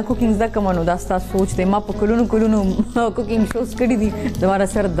میاشت کې ستا نه کوکینګ زده کړم نو دا ستا سوچ دی ما په کلونو کوکینګ شوز کړي دي زما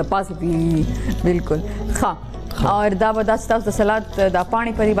را سره د پاسه تېرېږي بالکل ښه او دا به داسې تاسو د سلاد دا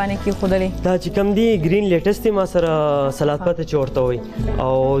پاڼې په دې باندې کېښودلې دا چې کوم دی ګرین لیټس دی ما سره سلاد پته چې ورته وایي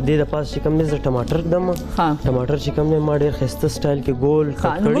او دې دپاسه چې کوم دی زه ټماټر ږدم ټماټر چې کوم دی ما ډېر ښایسته سټایل کې ګول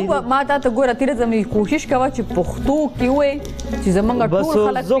کټ کړي دي ما تا ته ګوره تېره زمې کوشش کوه چې پښتو کې ووایې چې زمونږ ټول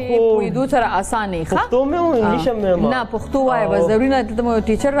خلک پې پوهېدو سره اسان وي پښتو مې هم انګلیش هم مې نه پښتو وایه بس ضروري نه دلته مو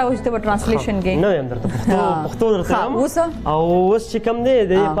ټیچر راوستې به ټرانسلیشن کې نه وایم درته پښتو درته وایم او اوس چې کوم دی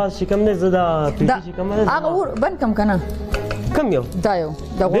د دې پاس چې کوم دی زه دا پیټي چې کوم دی هغه بند کم که نه کم یو دا یو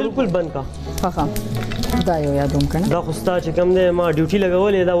بالکل بند کا ښه دا یو یادوم که نه دا خو ستا چې کوم دی ما ډیوټي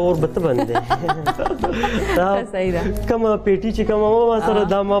لګولې دا اور به ته بند دی صحیح ده کومه پیټي چې کومه ما سره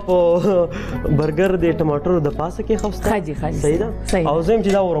دا ما په برګر د ټماټرو د پاسه کې خوسته صحیح ده او زه یم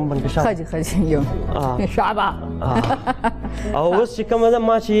چې دا اورم بند کې ښه یو شعبه او اوس چې کومه ده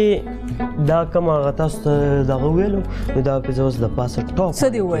ما چې دا کوم هغه تاسو ته دغه ویلو نو دا پې زه اوس د پاسه ټاپ څه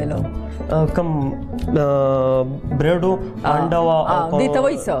دې وویلو کم بریډو انډا وا دې ته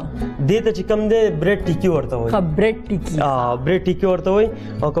وایي څه دې ته چې کوم دی بریډ ټیکي ټیکی ورته وایي. برډ ټیکی. برډ ټیکی ورته وایي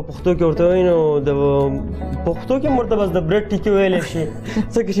او که پښتو کې ورته وایي نو د پښتو کې ورته بس د برډ ټیکی ویلی شي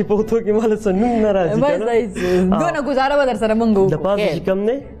ځکه چې پښتو کې ماله څه نوم نه راځي که نه. دونه ګزاره به در سره موږ وکړو. د پاسه چې کوم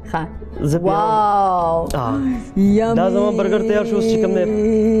دی واو دا زما برګر تیار شو چې کوم دی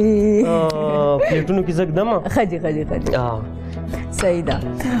پلیټونو کې زه ږدم. ښه جي صحیح ده.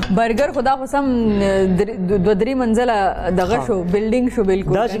 برګر خدا خو سم 2-3 منزله دغه شو بلډینګ شو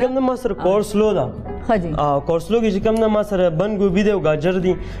بالکل. دا چې کوم دی ما سره کورسلو ده. ښه جي کورسلو کې چې کوم دی ما سره بند ګوبي دی او ګاجر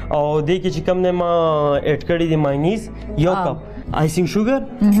دی او دې کې چې کوم دی ما ایډ کړی دی ماینیز یو کپ آیسینګ شوګر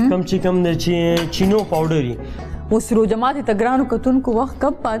کم چې کوم دی چې چینو پاوډر اوس روجمات ته ګرانو کتونکو وخت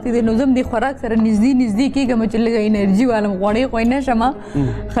کب پاتې دی نو زم د خوراک سره نږدې کېږم چې لږه انرژي والم غوړې خوی نه شم.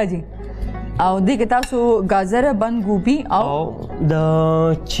 ښه جي او دې کې تاسو ګاجر بند ګوبي او د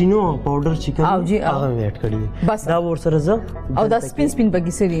چینو پاوډر چې کوم هغه ایډ کړی دی بس دا ورسره زه او دا سپین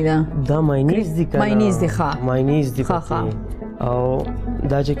پکې څه دي دا ماینیز دی که ماینیز دی. ښه ماینیز دی پکې او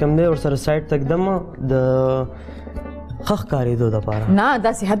دا چې کوم دی ورسره سایډ ته ږدم د ښه ښکارېدو دپاره. نه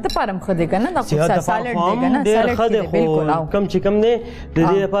دا صحت دپاره هم ښه دی که نه دا سالډ دی که نه ډېر ښه دی خو کم چې کوم دی د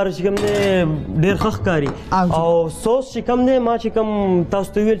دې لپاره چې کوم دی ډېر ښه ښکاري او سوس چې کوم دی ما چې کوم تاسو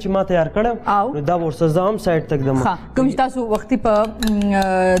ته ویل چې ما تیار کړی نو دا ورسره زه هم سایډ ته ږدم. کوم چې تاسو وختي په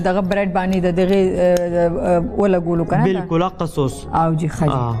دغه برډ باندې د دغې ولګولو که نه بلکل هغه سوس او جي ښه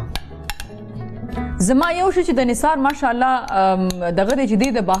جي. زما یو شی چې د نثار ماشاءالله دغه دی چې دی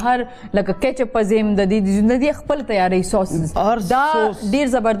د بهر لکه کیچپ پزیم د دې خپل تیاری سوس دا ډیر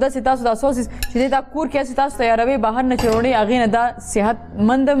زبردست تاسو دا سوس چې دا کور کې تاسو تیاروي بهر نه چوړي اغه نه دا صحت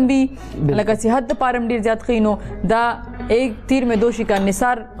مندم وي لکه صحت د پارم ډیر زیات خینو دا ایک تیر میں دو شکار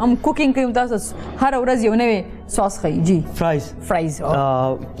نثار هم کوکینګ کوي تاسو هر ورځ یو نوې سوس خي جی فرایز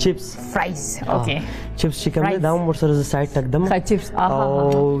چپس فرایز اوکے چپس چې کوم دا هم ورسره سایډ تک دم چپس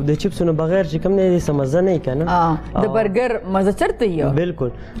او د چپسونو بغیر چې کوم نه سمزه نه کنه د برګر مزه چرته یو بالکل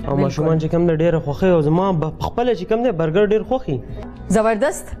او ماشومان چې کوم ډیره خوخي او زما خپل چې کوم نه برګر ډیر خوخي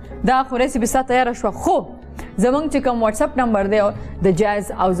زبردست دا خو ریسیپي ستا تیار شو خو زمونږ چې کوم واتس اپ نمبر دی د جاز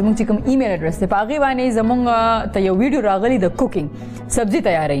او زمونږ چې کوم ایمیل اډرس دی په هغې باندې زمونږ ته یو ویډیو راغلی د کوکینګ سبزي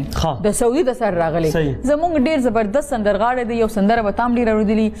تیاری د سعودي د سر راغلی زمونږ ډېر زبردست سندرغاړی دی یو سندره به تام ډېر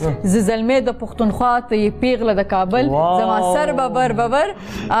اورېدلي زه زلمې د پښتونخوا ته یې پیغله د کابل زما سر ببر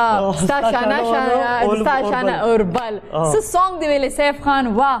ستا شانه اوربل څه سانګ دی ویلی سیف خان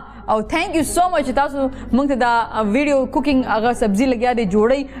واه او تھینک یو سو مچ تاسو موږ ته دا ویډیو کوکینګ هغه سبزي لګیا دی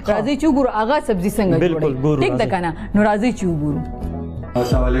جوړی راځي چې وګورو هغه سبزي څنګه جوړی ټیک ده کنه نو راځي چې وګورو.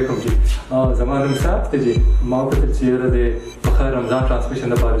 السلام علیکم جی زما نوم صاحب دی جی ما وکړل چې د پخیر رمضان ټرانسمیشن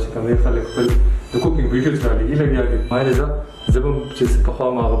لپاره چې کوم خلک خپل د کوکینګ ویډیوز راځي لګیا دي ما لږه زبم چې په خوا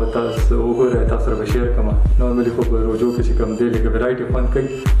ما غو تاسو وګورئ تاسو سره شیر کوم نورمالي خو په روزو کې چې کوم دی لکه ورایټي فن کوي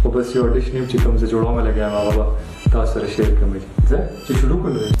او بس یو ډیش نیم چې کوم زه جوړوم لګیا ما غو تاسو سره شیر کوم زه چې شروع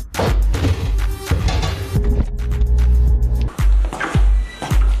کوم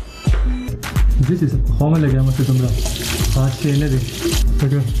This is how many games are there? आज के ने दे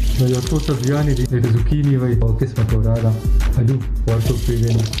अगर यो तो सब्जियां दे ये zucchini वही और किस में तो डाला आलू और तो फिर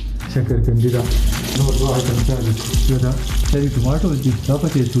शक्कर कंदीदा नो दो आइटम चाहिए ये दा चेरी टमाटो जी दा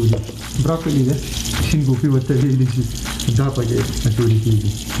पके चूड़ी ब्रोकली है शिन गोभी वत्ते ही लीजिए दा पके चूड़ी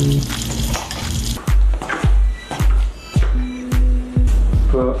कीजिए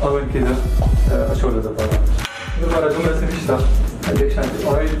तो अवन के दा छोड़ दो पारा दोबारा जुमला से रिश्ता addiction to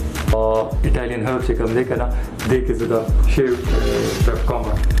oil Italian herb چې کوم دی کنه دې کې زدا شیو تک کوم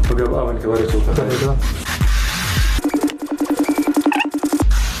او بیا اون کې ورته وکړه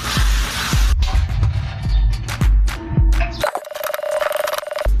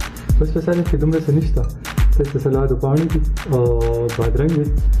بس مثلا کې دومره څه نشته څه سلاد پانی او بادرنګ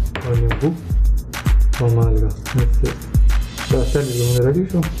او نیمبو او مالګه دا څه زموږ راځي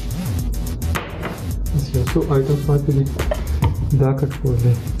شو یو څو آیټم پاتې دي دا کټ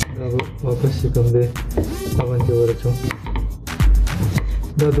کولې دا واپس چې کوم دی اون کې ورچو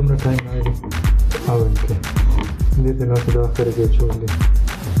دا دومره ټایم راځي اون کې دې ته نو دا اخر کې چولې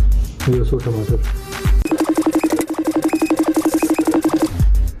یو څو ټماټر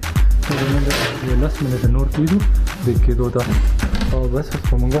یو لاس منټ نور کېدو د کېدو دا او بس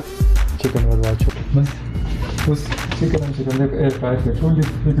کومه چکن ورواچو بس اوس چکن چې کوم دی ایر فرای کې چولې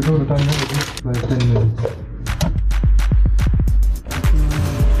دې ټول ټایم نه دی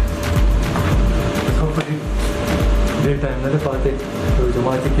دیر ٹائم نہ پاتے تو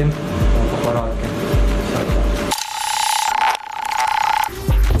جمع چکن خوراک کے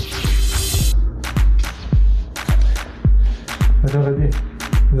اچھا غدی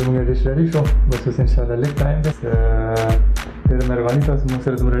زموږ ډیش ریډي شو بس اوس ان شاء الله لیک ټایم دی ډېره مهرباني تاسو موږ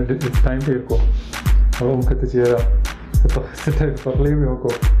سره دومره ټایم تیر کو هغه وکړه چې څه ټایپ پخلی مې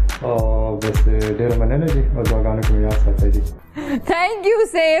وکړو او بس ډېره مننه دي او دعاګانو کې مې یاد ساتئ دي thank you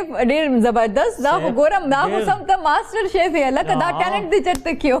safe ډېر زبردست دا خو ګورم دا خو سم ته ماستر شیف یې لکه دا ټیلنټ دې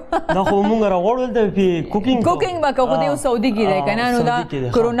چرته کیو دا خو موږ راغړل ته کوکینګ به خو دې سعودي کې دی کنه نو دا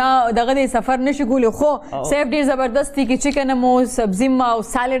کرونا دغه دې سفر نشي کولی خو سیف ډېر زبردست دي کې چکن مو سبزی ما او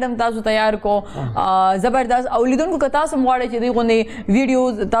سالډ هم تاسو تیار کو زبردست او لیدونکو که تاسو مغواړئ چې دوی غوندې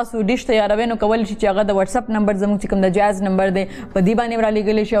ویډیوز تاسو ډیش تیاروئ نو کولی شي چې هغه د واتساپ نمبر زموږ چې کوم د جایز نمبر دی په دې باندې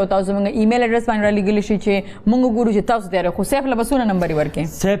رالیږلی شي او تاسو زموږ ایمیل اډرس باندې رالیږلی شي چې موږ ګورو چې تاسو تیار خو سیف له بسونه نمبر ورکې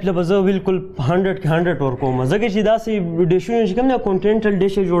سیف له بزو بالکل 100 ورکوم ځکه چې داسې ډیشونه چې کوم نه کونټینټل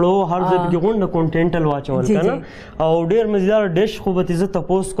ډیش جوړو هر ځای کې غونډه کونټینټل واچول کنه او ډیر مزیدار ډیش خو به عزت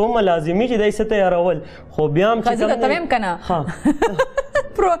تاسو کوم لازمي چې دای څه تیارول خو بیا هم چې تمام کنه ها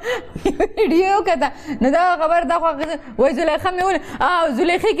پرو ویډیو کته نو دا خبر دا خو وای زلیخه مې ول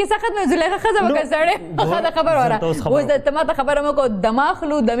زلیخه کې سخت مې زلیخه خزه وکړه دا خبر وره و زه ته ما خبره مکو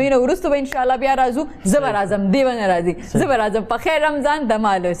دماغلو دمینه ورستو به ان شاء الله بیا راځو زبر اعظم دی ونه راځي زبر اعظم په خیر رمضان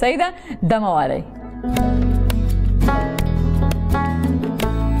دمالو سیدا دموالي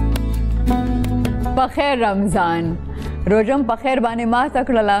په خیر رمضان روزم په خیر باندې ما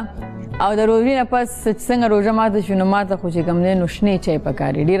تکړه او د روزي نه پس څنګه روزه ماته شنو ماته خو چې کوم نه نشنه چای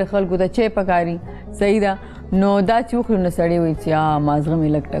پکاري ډیر خلکو ته چای پکاري صحیح ده نو دا چې وخت نه سړی وي چې مازغه مې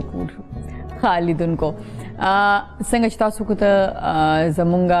لګ ټکور خالدونکو څنګه چې تاسو کو ته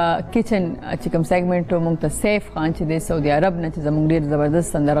زمونږه کچن چې کوم سیګمنټ مونږ ته سیف خان چې د سعودي عرب نه چې زمونږ ډیر زبردست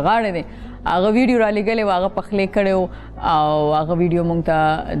سندرغاړي دي هغه ویډیو را لګلې هغه پخلې کړو او هغه ویډیو مونږ ته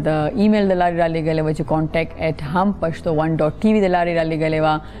د ایمیل د لارې را لګلې و چې contact@hampashto1.tv د لارې را لګلې و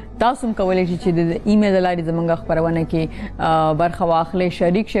تاسو هم کولی شئ چې د ایمیل د لارې زموږ خپرونه کې برخه واخلئ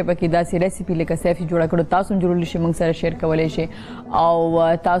شریک شئ پکې داسې ریسیپي لکه سیف جوړه کړو تاسو هم جوړولی شئ موږ سره شیر کولی شئ او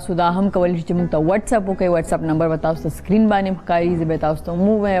تاسو دا هم کولی شئ چې موږ ته واتساپ وکړئ واتساپ نمبر به تاسو ته سکرین باندې ښکاري زه به تاسو ته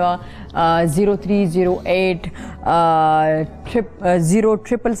ووایم 0308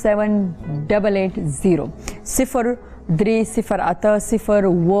 0777880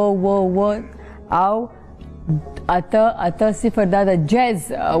 0308 او اته صفر دا د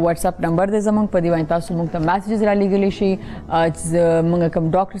جایز واتساپ نمبر دی زموږ په دې باندې تاسو موږ ته میسیجز را لیږلی شي موږ کوم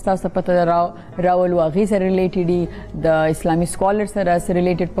ډاکټر تاسو ته پته راولو هغې سره ریلیټډ دي د اسلامي سکالر سره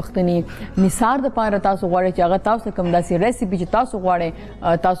ریلیټډ پوښتنې نثار دپاره تاسو غواړئ چې هغه تاسو کوم داسې ریسیپي چې تاسو غواړئ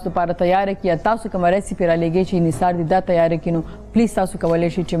تاسو دپاره تیاره کړي یا تاسو کومه ریسیپي را لیږئ چې نثار دې دا تیاره کړي نو پلیز تاسو کولی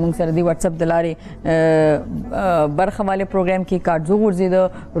شئ چې موږ سره د واتساپ د لارې برخه والے پروګرام کې کارډز وغورځېده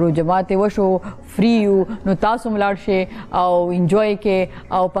روژه ماتې وشو فری یو نو تاسو هم لاړ شئ او انجوی کې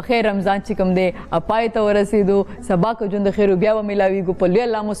او په خیر رمضان چې کوم دی پای ته ورسېدو سبا که ژوند د خیر بیا به میلاویږو په لوی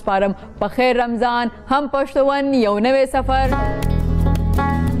الله مو سپارم په خیر رمضان هم پښتون یو نوی سفر